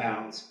leaps and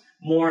bounds.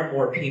 More and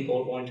more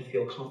people are going to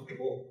feel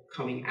comfortable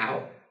coming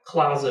out.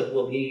 Closet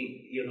will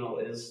be,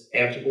 as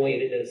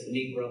antiquated as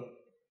Negro.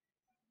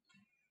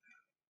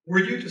 Were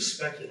you to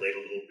speculate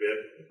a little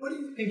bit, what do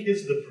you think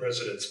is the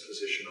president's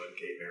position on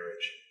gay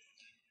marriage?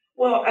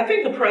 Well, I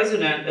think the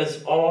president,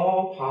 as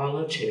all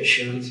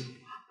politicians,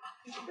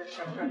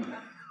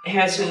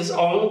 has his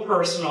own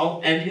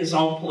personal and his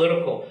own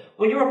political.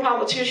 When you're a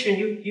politician,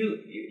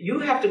 you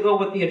have to go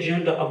with the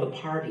agenda of the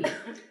party.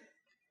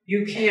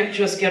 You can't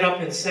just get up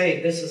and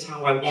say, this is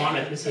how I want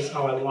it, this is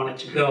how I want it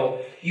to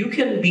go. You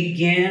can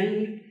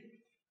begin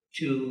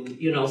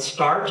to,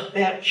 start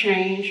that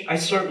change. I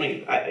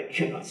certainly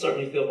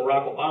feel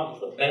Barack Obama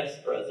is the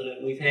best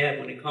president we've had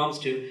when it comes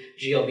to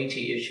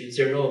LGBT issues.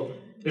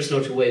 There's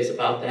no two ways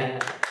about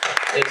that.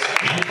 There's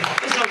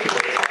no two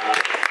ways about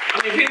it.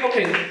 I mean, people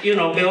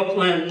can, Bill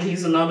Clinton,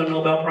 he's another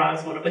Nobel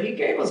Prize winner, but he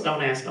gave us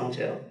Don't Ask, Don't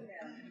Tell.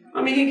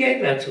 I mean, he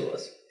gave that to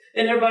us.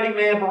 And everybody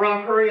mad,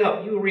 Barack, hurry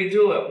up, you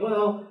redo it.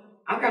 Well,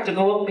 I got to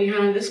go up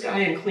behind this guy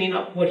and clean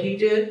up what he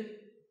did.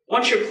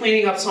 once you're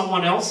cleaning up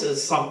someone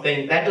else's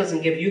something, that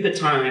doesn't give you the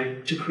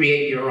time to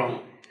create your own.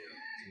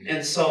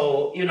 And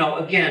so, you know,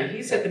 again,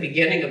 he's at the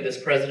beginning of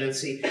this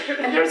presidency,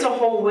 and there's a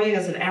whole way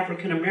as an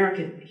African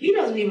American, he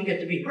doesn't even get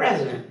to be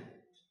president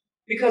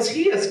because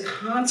he is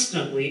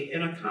constantly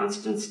in a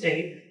constant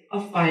state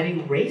of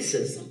fighting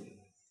racism.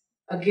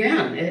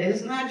 Again,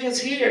 it's not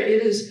just here,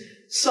 it is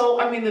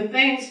so, I mean, the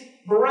things,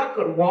 Barack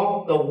could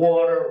walk the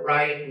water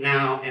right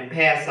now and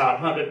pass out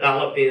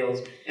 $100 bills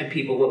and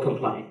people will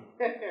complain.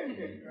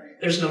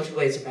 There's no two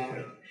ways about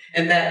it.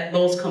 And that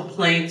those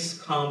complaints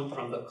come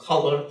from the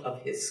color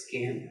of his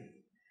skin.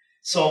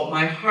 So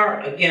my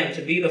heart, again,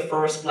 to be the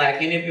first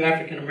Black, any of you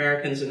African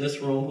Americans in this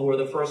room who were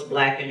the first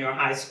Black in your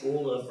high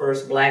school, or the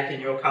first Black in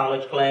your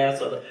college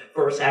class, or the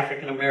first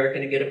African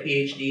American to get a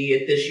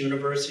PhD at this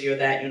university or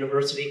that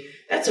university,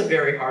 that's a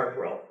very hard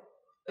road.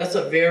 That's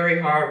a very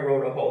hard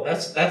road to hold.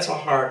 That's a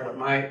hard one.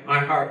 My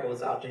heart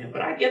goes out to him,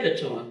 but I give it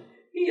to him.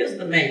 He is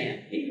the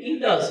man. He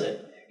does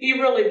it. He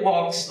really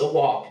walks the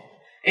walk.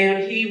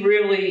 And he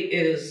really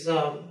is,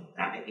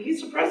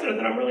 he's a president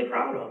that I'm really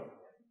proud of.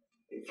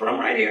 From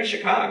right here in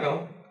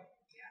Chicago,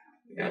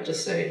 I got to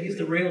say, he's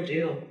the real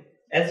deal,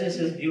 as is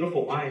his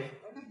beautiful wife.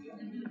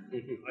 I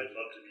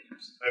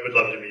would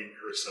love to meet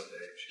her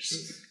someday.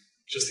 She's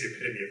just the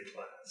epitome of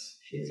class.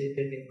 She's the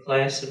epitome of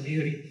class and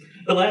beauty.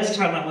 The last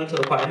time I went to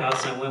the White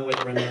House, I went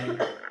with Renee.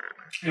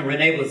 And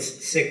Renee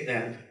was sick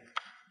then.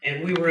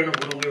 And we were in a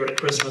room, we were at a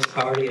Christmas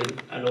party,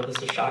 and I know this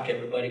will shock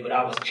everybody, but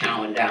I was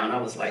chowing down.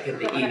 I was like at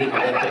the eating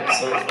Olympics,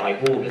 so it's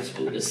like, oh, this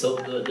food is so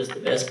good, this is the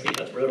best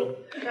peanut brittle.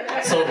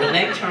 So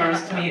Renee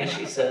turns to me and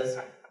she says,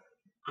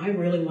 I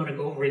really want to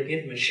go over and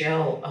give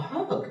Michelle a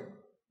hug.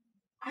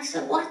 I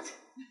said, what?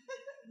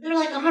 There are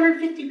like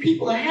 150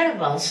 people ahead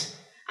of us.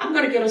 I'm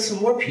going to get us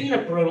some more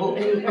peanut brittle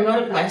and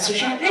another glass of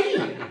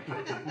champagne.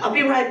 I'll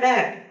be right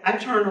back. I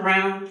turned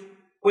around.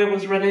 Where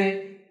was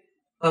Renee?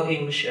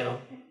 Hugging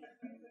Michelle.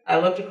 I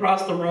looked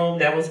across the room,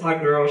 that was my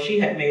girl. She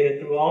had made it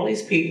through all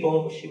these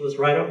people. She was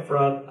right up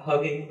front,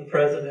 hugging the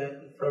president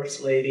and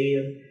first lady,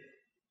 and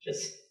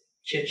just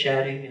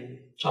chit-chatting and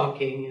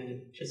talking, and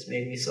it just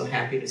made me so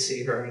happy to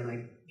see her, and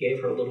I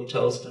gave her a little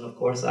toast, and of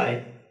course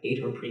I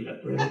ate her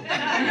peanut brittle.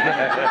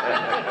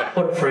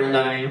 What a friend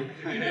I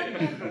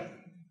am.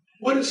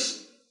 What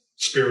is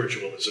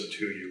spiritualism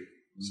to you,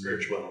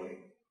 spirituality?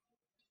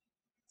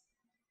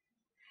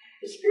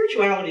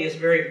 Spirituality is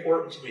very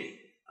important to me.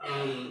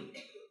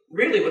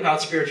 Really,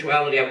 without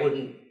spirituality, I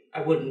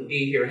wouldn't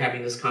be here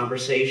having this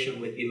conversation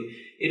with you.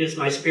 It is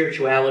my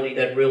spirituality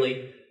that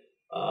really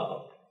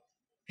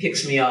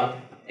picks me up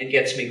and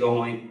gets me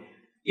going.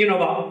 You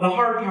know, the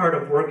hard part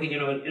of working, you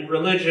know, in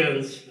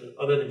religions,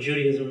 other than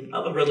Judaism,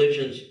 other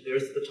religions,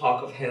 there's the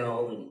talk of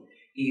hell and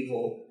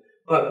evil.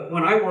 But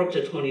when I worked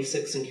at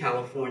 26 in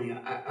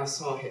California, I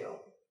saw hell.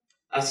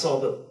 I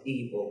saw the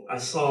evil. I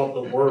saw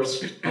the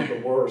worst of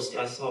the worst.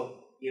 I saw,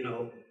 you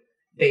know,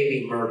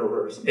 baby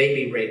murderers,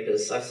 baby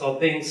rapists. I saw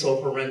things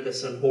so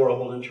horrendous and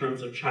horrible in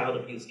terms of child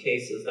abuse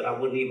cases that I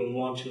wouldn't even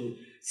want to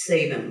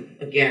say them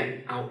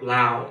again out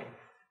loud.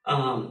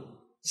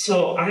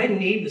 So I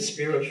need the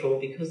spiritual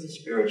because the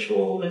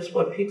spiritual is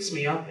what picks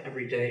me up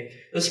every day.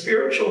 The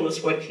spiritual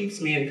is what keeps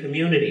me in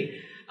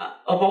community.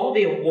 Of all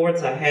the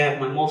awards I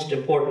have, my most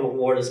important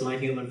award is my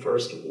Human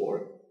First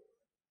Award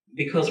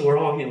because we're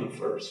all human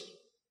first.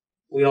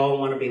 We all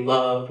want to be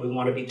loved. We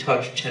want to be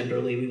touched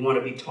tenderly. We want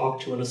to be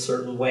talked to in a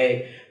certain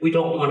way. We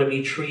don't want to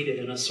be treated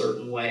in a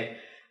certain way.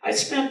 I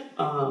spent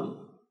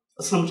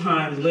some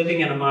time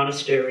living in a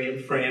monastery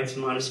in France,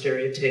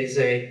 Monastery of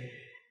Thésée,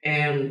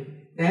 and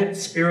that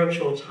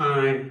spiritual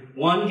time,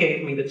 one,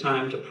 gave me the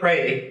time to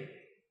pray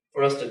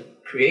for us to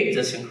create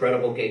this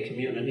incredible gay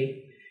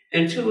community,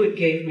 and two, it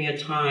gave me a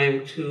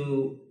time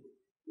to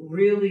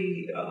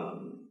really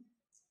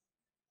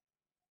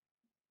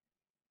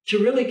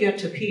get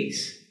to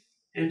peace.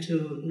 And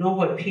to know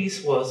what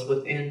peace was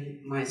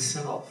within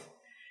myself.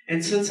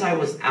 And since I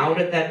was out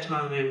at that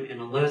time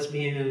and a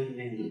lesbian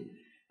and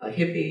a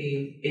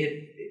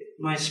hippie,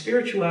 my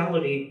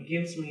spirituality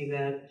gives me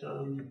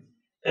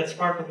that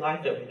spark of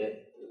life every day.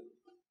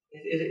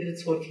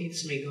 It's what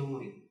keeps me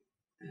going.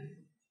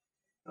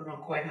 I don't know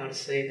quite how to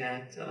say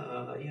that,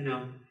 you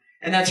know.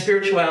 And that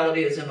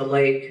spirituality is in the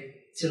lake,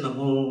 it's in the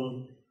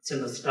moon, it's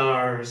in the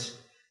stars,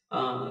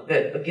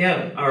 that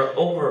again are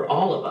over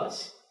all of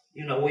us.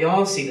 You know, we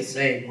all see the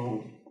same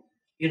moon.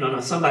 You know, now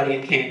somebody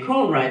in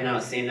Cancun right now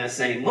is seeing that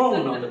same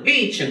moon on the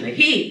beach in the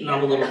heat, and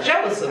I'm a little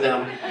jealous of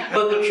them.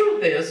 But the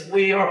truth is,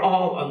 we are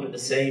all under the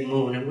same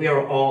moon, and we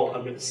are all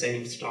under the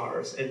same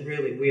stars. And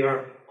really, we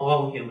are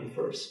all human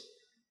first.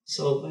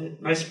 So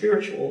my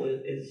spiritual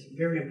is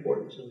very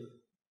important to me.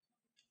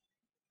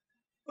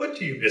 What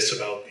do you miss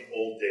about the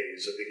old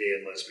days of the gay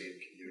and lesbian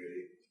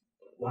community?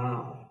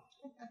 Wow.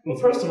 Well,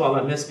 first of all,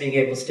 I miss being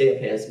able to stay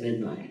up past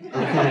midnight.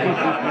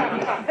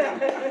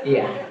 Okay.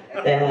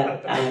 Yeah,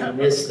 I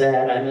miss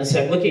that. I miss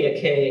that. Looking at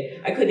Kay,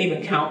 I couldn't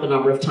even count the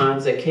number of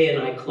times that Kay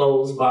and I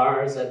closed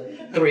bars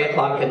at 3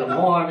 o'clock in the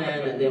morning,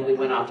 and then we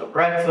went out to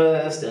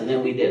breakfast, and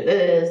then we did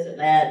this and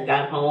that, and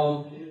got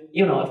home,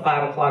 you know, at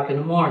 5 o'clock in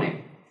the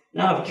morning.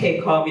 Now if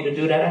Kate called me to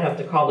do that, I have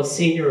to call the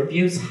senior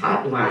abuse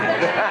hotline.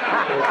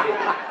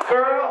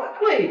 Girl,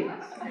 please.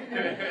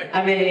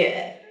 I mean,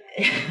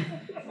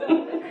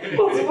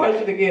 what's the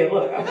question again?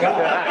 Look, I've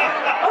got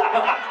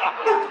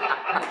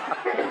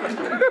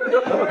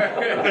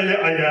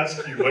I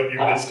asked you what you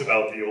missed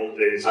about the old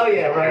days. Oh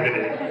yeah, right.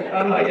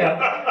 Yeah.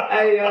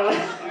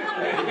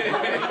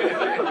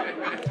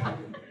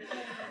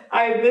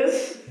 I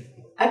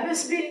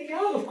miss being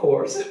young, of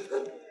course.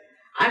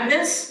 I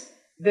miss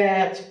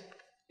that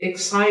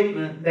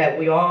excitement that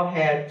we all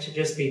had to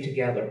just be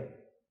together.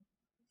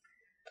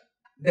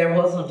 There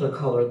wasn't a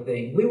colored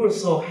thing. We were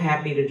so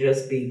happy to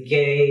just be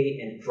gay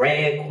and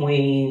drag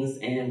queens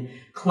and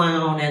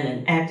clowning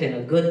and acting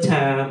a good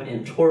time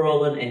and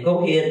twirling and go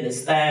ahead in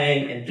this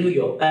thing and do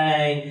your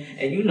thing.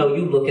 And you know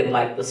you looking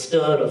like the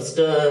stud of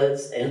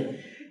studs. And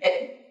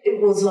it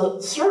was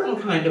a certain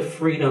kind of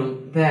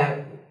freedom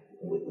that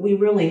we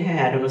really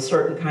had, and a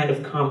certain kind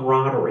of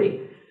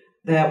camaraderie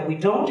that we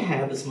don't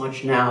have as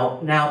much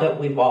now that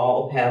we've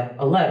all have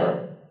a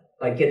letter.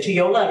 Like, get to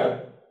your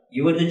letter.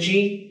 You and the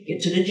G,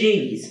 get to the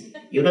G's.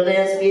 You the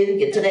lesbian,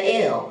 get to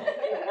the L.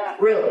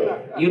 Really.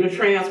 You the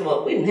trans,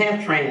 well, we didn't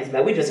have trans,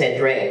 but we just had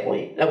drag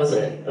queen. That was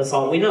it. That's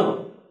all we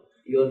knew.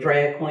 You're a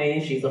drag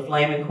queen, she's a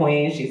flaming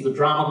queen, she's a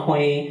drama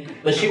queen,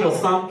 but she was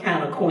some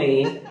kind of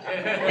queen.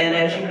 And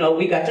as you know,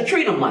 we got to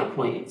treat them like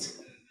queens.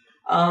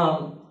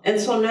 And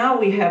so now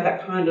we have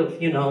that kind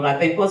of, I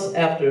think what's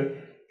after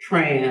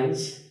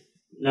trans,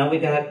 now we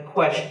got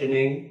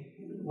questioning.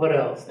 What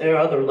else? There are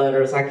other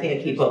letters. I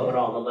can't keep up with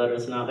all the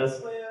letters now. That's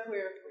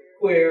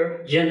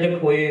queer, gender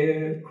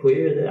queer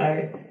that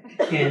I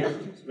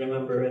can't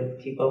remember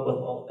and keep up with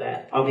all of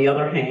that. On the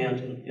other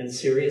hand, in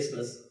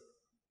seriousness,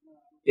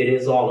 it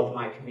is all of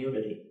my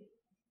community.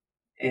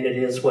 And it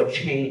is what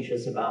change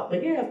is about.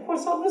 But yeah, of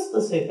course, I miss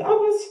the city.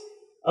 I miss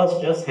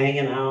us just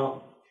hanging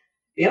out.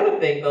 The other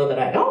thing, though, that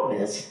I don't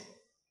miss,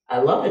 I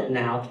love it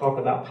now, talk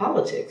about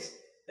politics,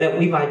 that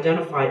we've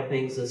identified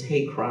things as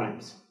hate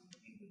crimes.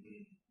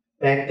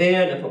 Back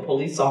then, if a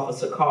police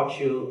officer caught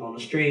you on the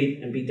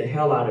street and beat the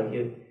hell out of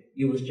you,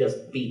 you was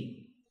just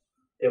beat.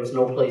 There was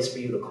no place for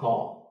you to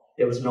call.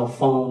 There was no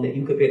phone that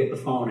you could pick up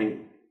the phone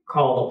and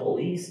call the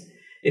police.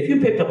 If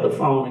you picked up the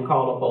phone and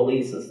called the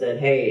police and said,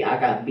 hey, I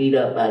got beat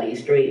up by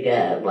these straight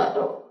guys, blah,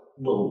 blah,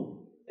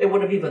 boom, it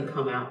would have even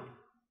come out.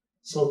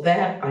 So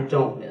that I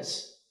don't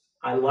miss.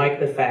 I like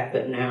the fact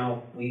that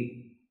now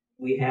we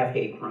have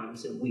hate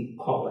crimes and we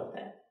call it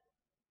that.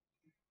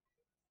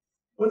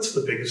 What's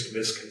the biggest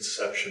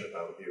misconception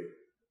about you?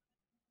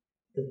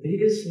 The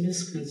biggest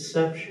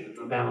misconception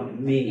about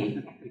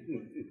me?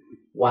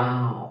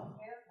 Wow.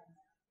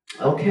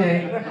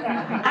 Okay.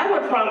 I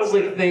would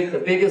probably think the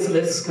biggest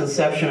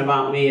misconception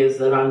about me is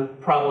that I'm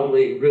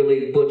probably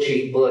really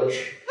butchy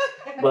butch.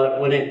 But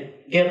when I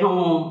get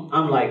home,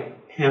 I'm like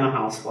Hannah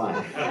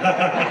housewife.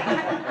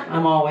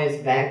 I'm always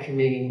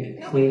vacuuming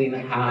and cleaning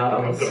the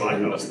house,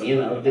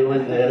 and,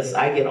 doing this.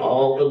 I get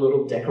all the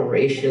little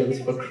decorations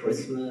for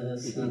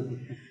Christmas,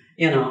 and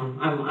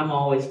I'm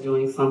always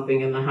doing something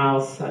in the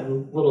house.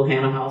 I'm little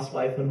Hannah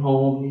housewife at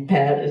home.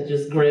 Pat is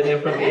just grinning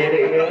from ear to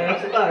ear.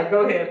 She's like,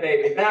 "Go ahead,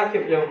 baby,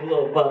 vacuum your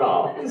little butt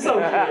off." It's so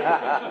cute.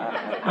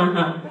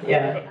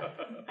 Yeah.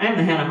 I'm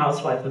the Hannah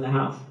housewife in the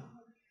house.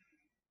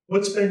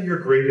 What's been your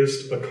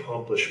greatest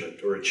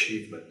accomplishment or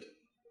achievement?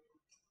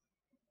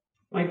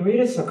 My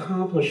greatest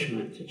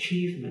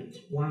achievement,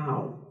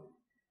 wow.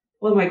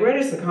 Well, my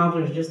greatest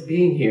accomplishment is just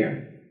being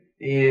here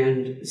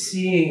and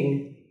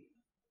seeing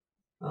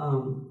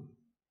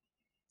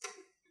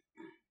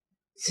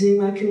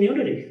my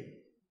community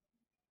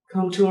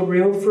come to a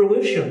real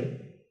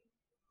fruition.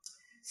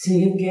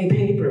 Seeing gay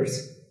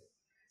papers,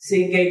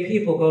 seeing gay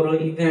people go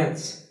to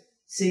events,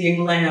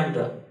 seeing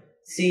Lambda,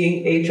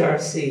 seeing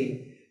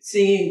HRC,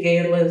 seeing gay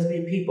and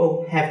lesbian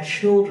people have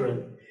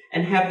children,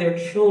 and have their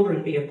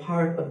children be a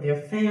part of their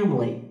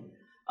family.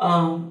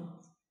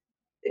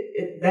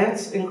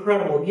 That's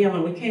incredible. Again,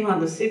 when we came out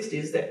in the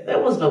 60s, there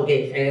was no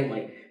gay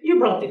family. You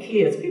brought the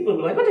kids. People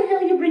would be like, what the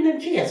hell you bring them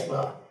kids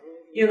for?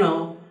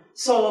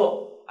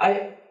 So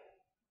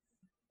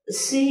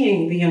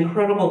seeing the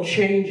incredible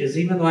changes,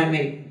 even though I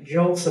make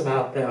jokes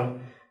about them,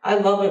 I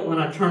love it when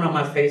I turn on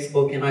my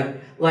Facebook and I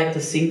like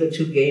to see the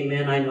two gay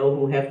men I know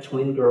who have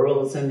twin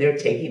girls, and they're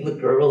taking the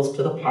girls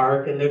to the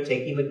park and they're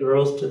taking the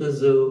girls to the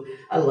zoo.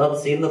 I love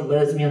seeing the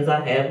lesbians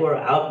I have who are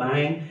out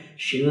buying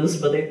shoes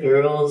for their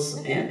girls,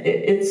 and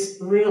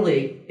it's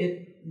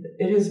really,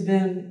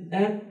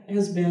 that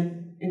has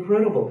been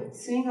incredible.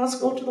 Seeing us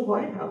go to the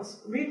White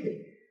House,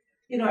 really.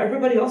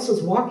 Everybody else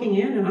was walking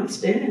in and I'm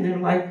standing there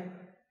like,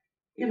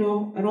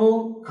 an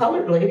old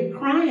colored lady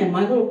crying.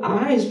 My little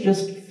eyes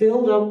just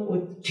filled up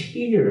with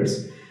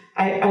tears.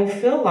 I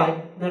feel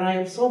like that I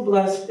am so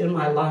blessed in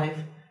my life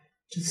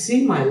to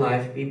see my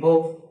life be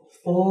both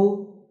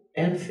full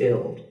and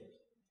filled.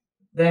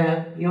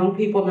 That young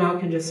people now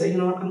can just say, you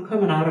know what, I'm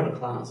coming out of the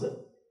closet.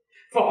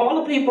 For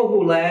all the people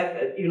who laugh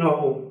at,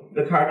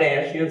 the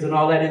Kardashians and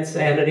all that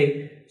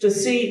insanity, to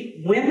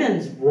see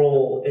women's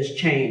role has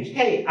changed.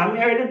 Hey, I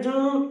married a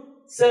dude,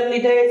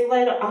 70 days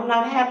later, I'm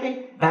not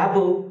happy. Bye,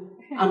 boo.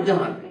 I'm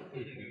done.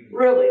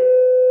 Really.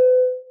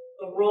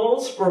 The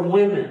roles for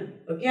women.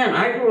 Again,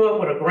 I grew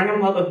up with a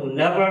grandmother who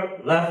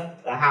never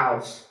left the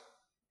house.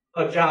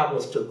 Her job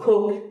was to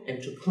cook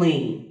and to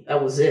clean.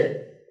 That was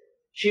it.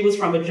 She was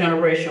from a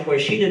generation where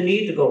she didn't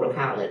need to go to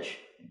college,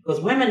 because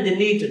women didn't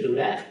need to do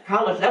that.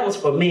 College, that was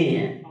for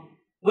men.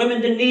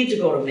 Women didn't need to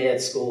go to med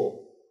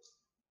school.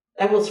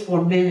 That was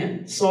for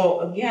men. So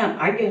again,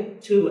 I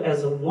get to,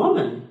 as a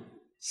woman,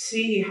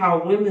 see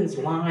how women's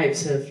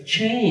lives have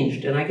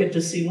changed, and I get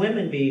to see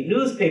women be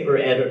newspaper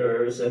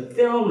editors and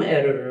film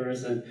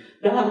editors and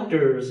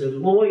doctors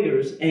and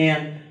lawyers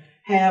and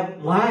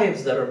have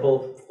lives that are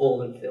both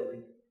full and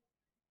filling.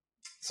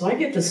 So I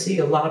get to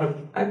see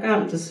I've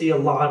gotten to see a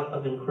lot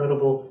of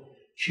incredible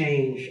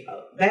change.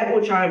 That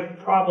which I'm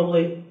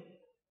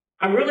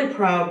really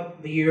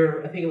proud the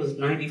year, I think it was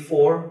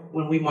 94,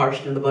 when we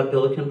marched in the Bud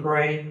Billiken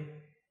Parade.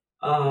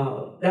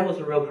 That was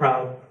a real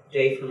proud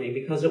day for me,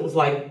 because it was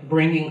like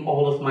bringing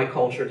all of my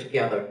culture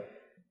together.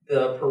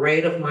 The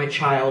parade of my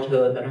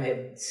childhood that I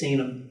had seen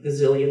a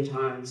gazillion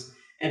times,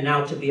 and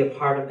now to be a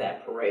part of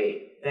that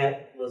parade,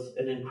 that was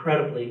an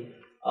incredibly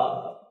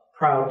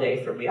proud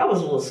day for me. I was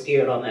a little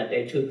scared on that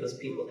day too, because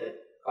people had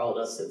called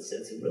us and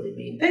said some really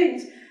mean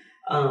things,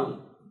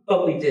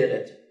 but we did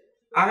it.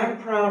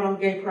 I'm proud on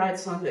Gay Pride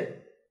Sunday.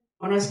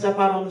 When I step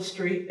out on the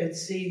street and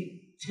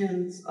see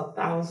tens of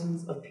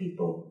thousands of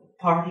people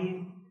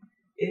partying,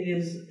 it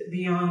is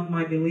beyond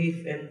my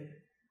belief in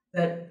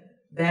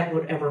that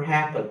would ever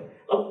happen.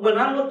 When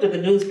I looked at the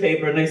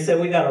newspaper and they said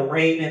we got to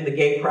rein in the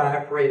Gay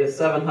Pride Parade of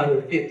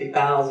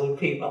 750,000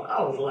 people,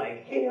 I was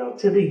like, hell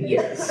to the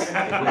yes.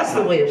 That's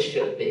the way it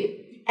should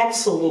be.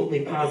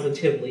 Absolutely,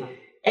 positively.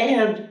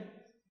 And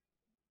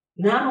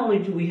not only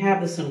do we have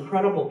this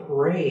incredible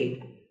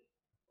parade,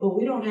 but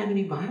we don't have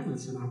any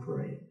violence in our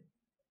parade.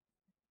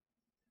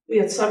 We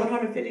had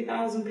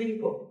 750,000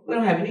 people. We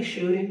don't have any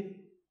shooting.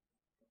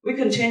 We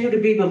continue to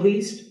be the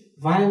least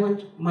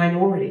violent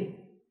minority.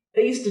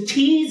 They used to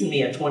tease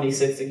me at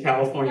 26 in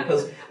California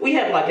because we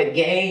had like a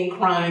gang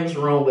crimes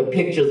room with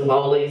pictures of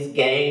all these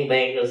gang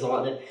bangers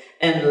on it.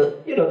 And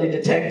the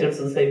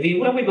detectives would say, V,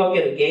 when we gonna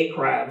get a gay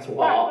crimes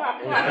wall?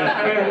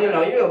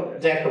 You're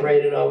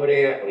decorated over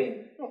there.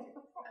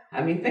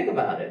 I mean, think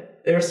about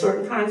it. There are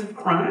certain kinds of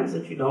crimes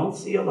that you don't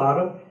see a lot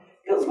of,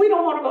 because we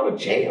don't want to go to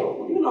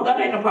jail. That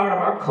ain't a part of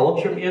our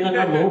culture, being in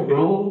that little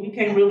room. You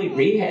can't really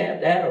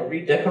rehab that or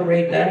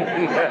redecorate that.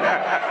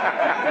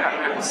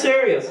 I'm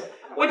serious.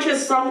 Which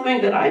is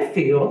something that I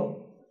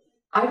feel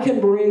I can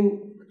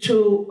bring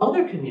to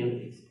other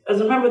communities. As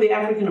a member of the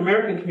African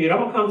American community, I'm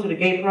gonna come to the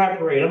Gay Pride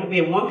Parade. I'm gonna be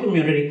in one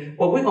community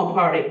where we're gonna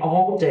party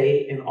all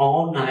day and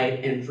all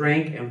night and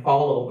drink and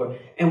fall over,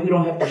 and we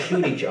don't have to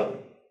shoot each other.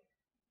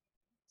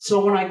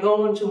 So when I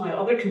go into my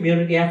other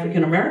community,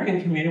 African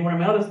American community, when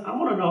I'm out, I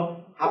wanna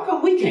know, how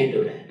come we can't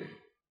do that?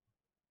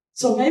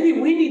 So maybe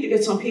we need to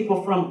get some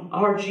people from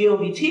our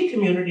LGBT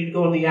community to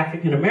go in the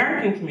African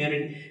American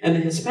community and the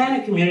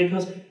Hispanic community,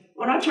 because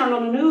when I turn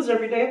on the news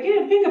every day,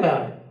 again, think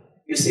about it.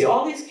 You see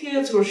all these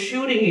kids who are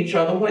shooting each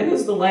other. When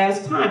is the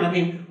last time? I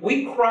mean,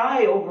 we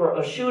cry over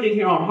a shooting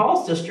here on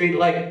Halsted Street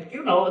like,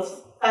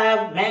 it's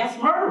 5 mass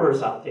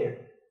murderers out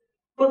there.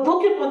 But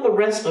look at what the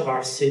rest of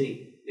our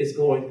city is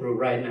going through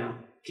right now.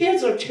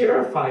 Kids are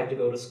terrified to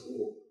go to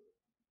school.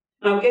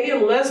 Now, gay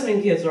and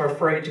lesbian kids are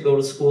afraid to go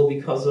to school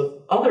because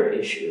of other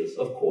issues,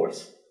 of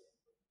course.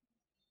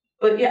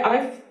 But yeah,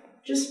 I'm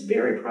just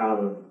very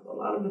proud of a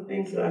lot of the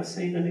things that I've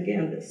seen. And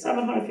again,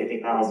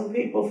 750,000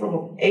 people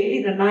from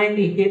 80 to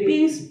 90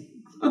 hippies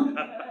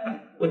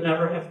would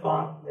never have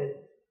thought that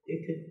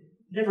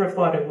never have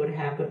thought it would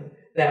happen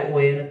that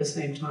way. And at the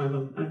same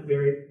time, I'm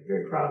very,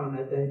 very proud on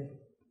that day.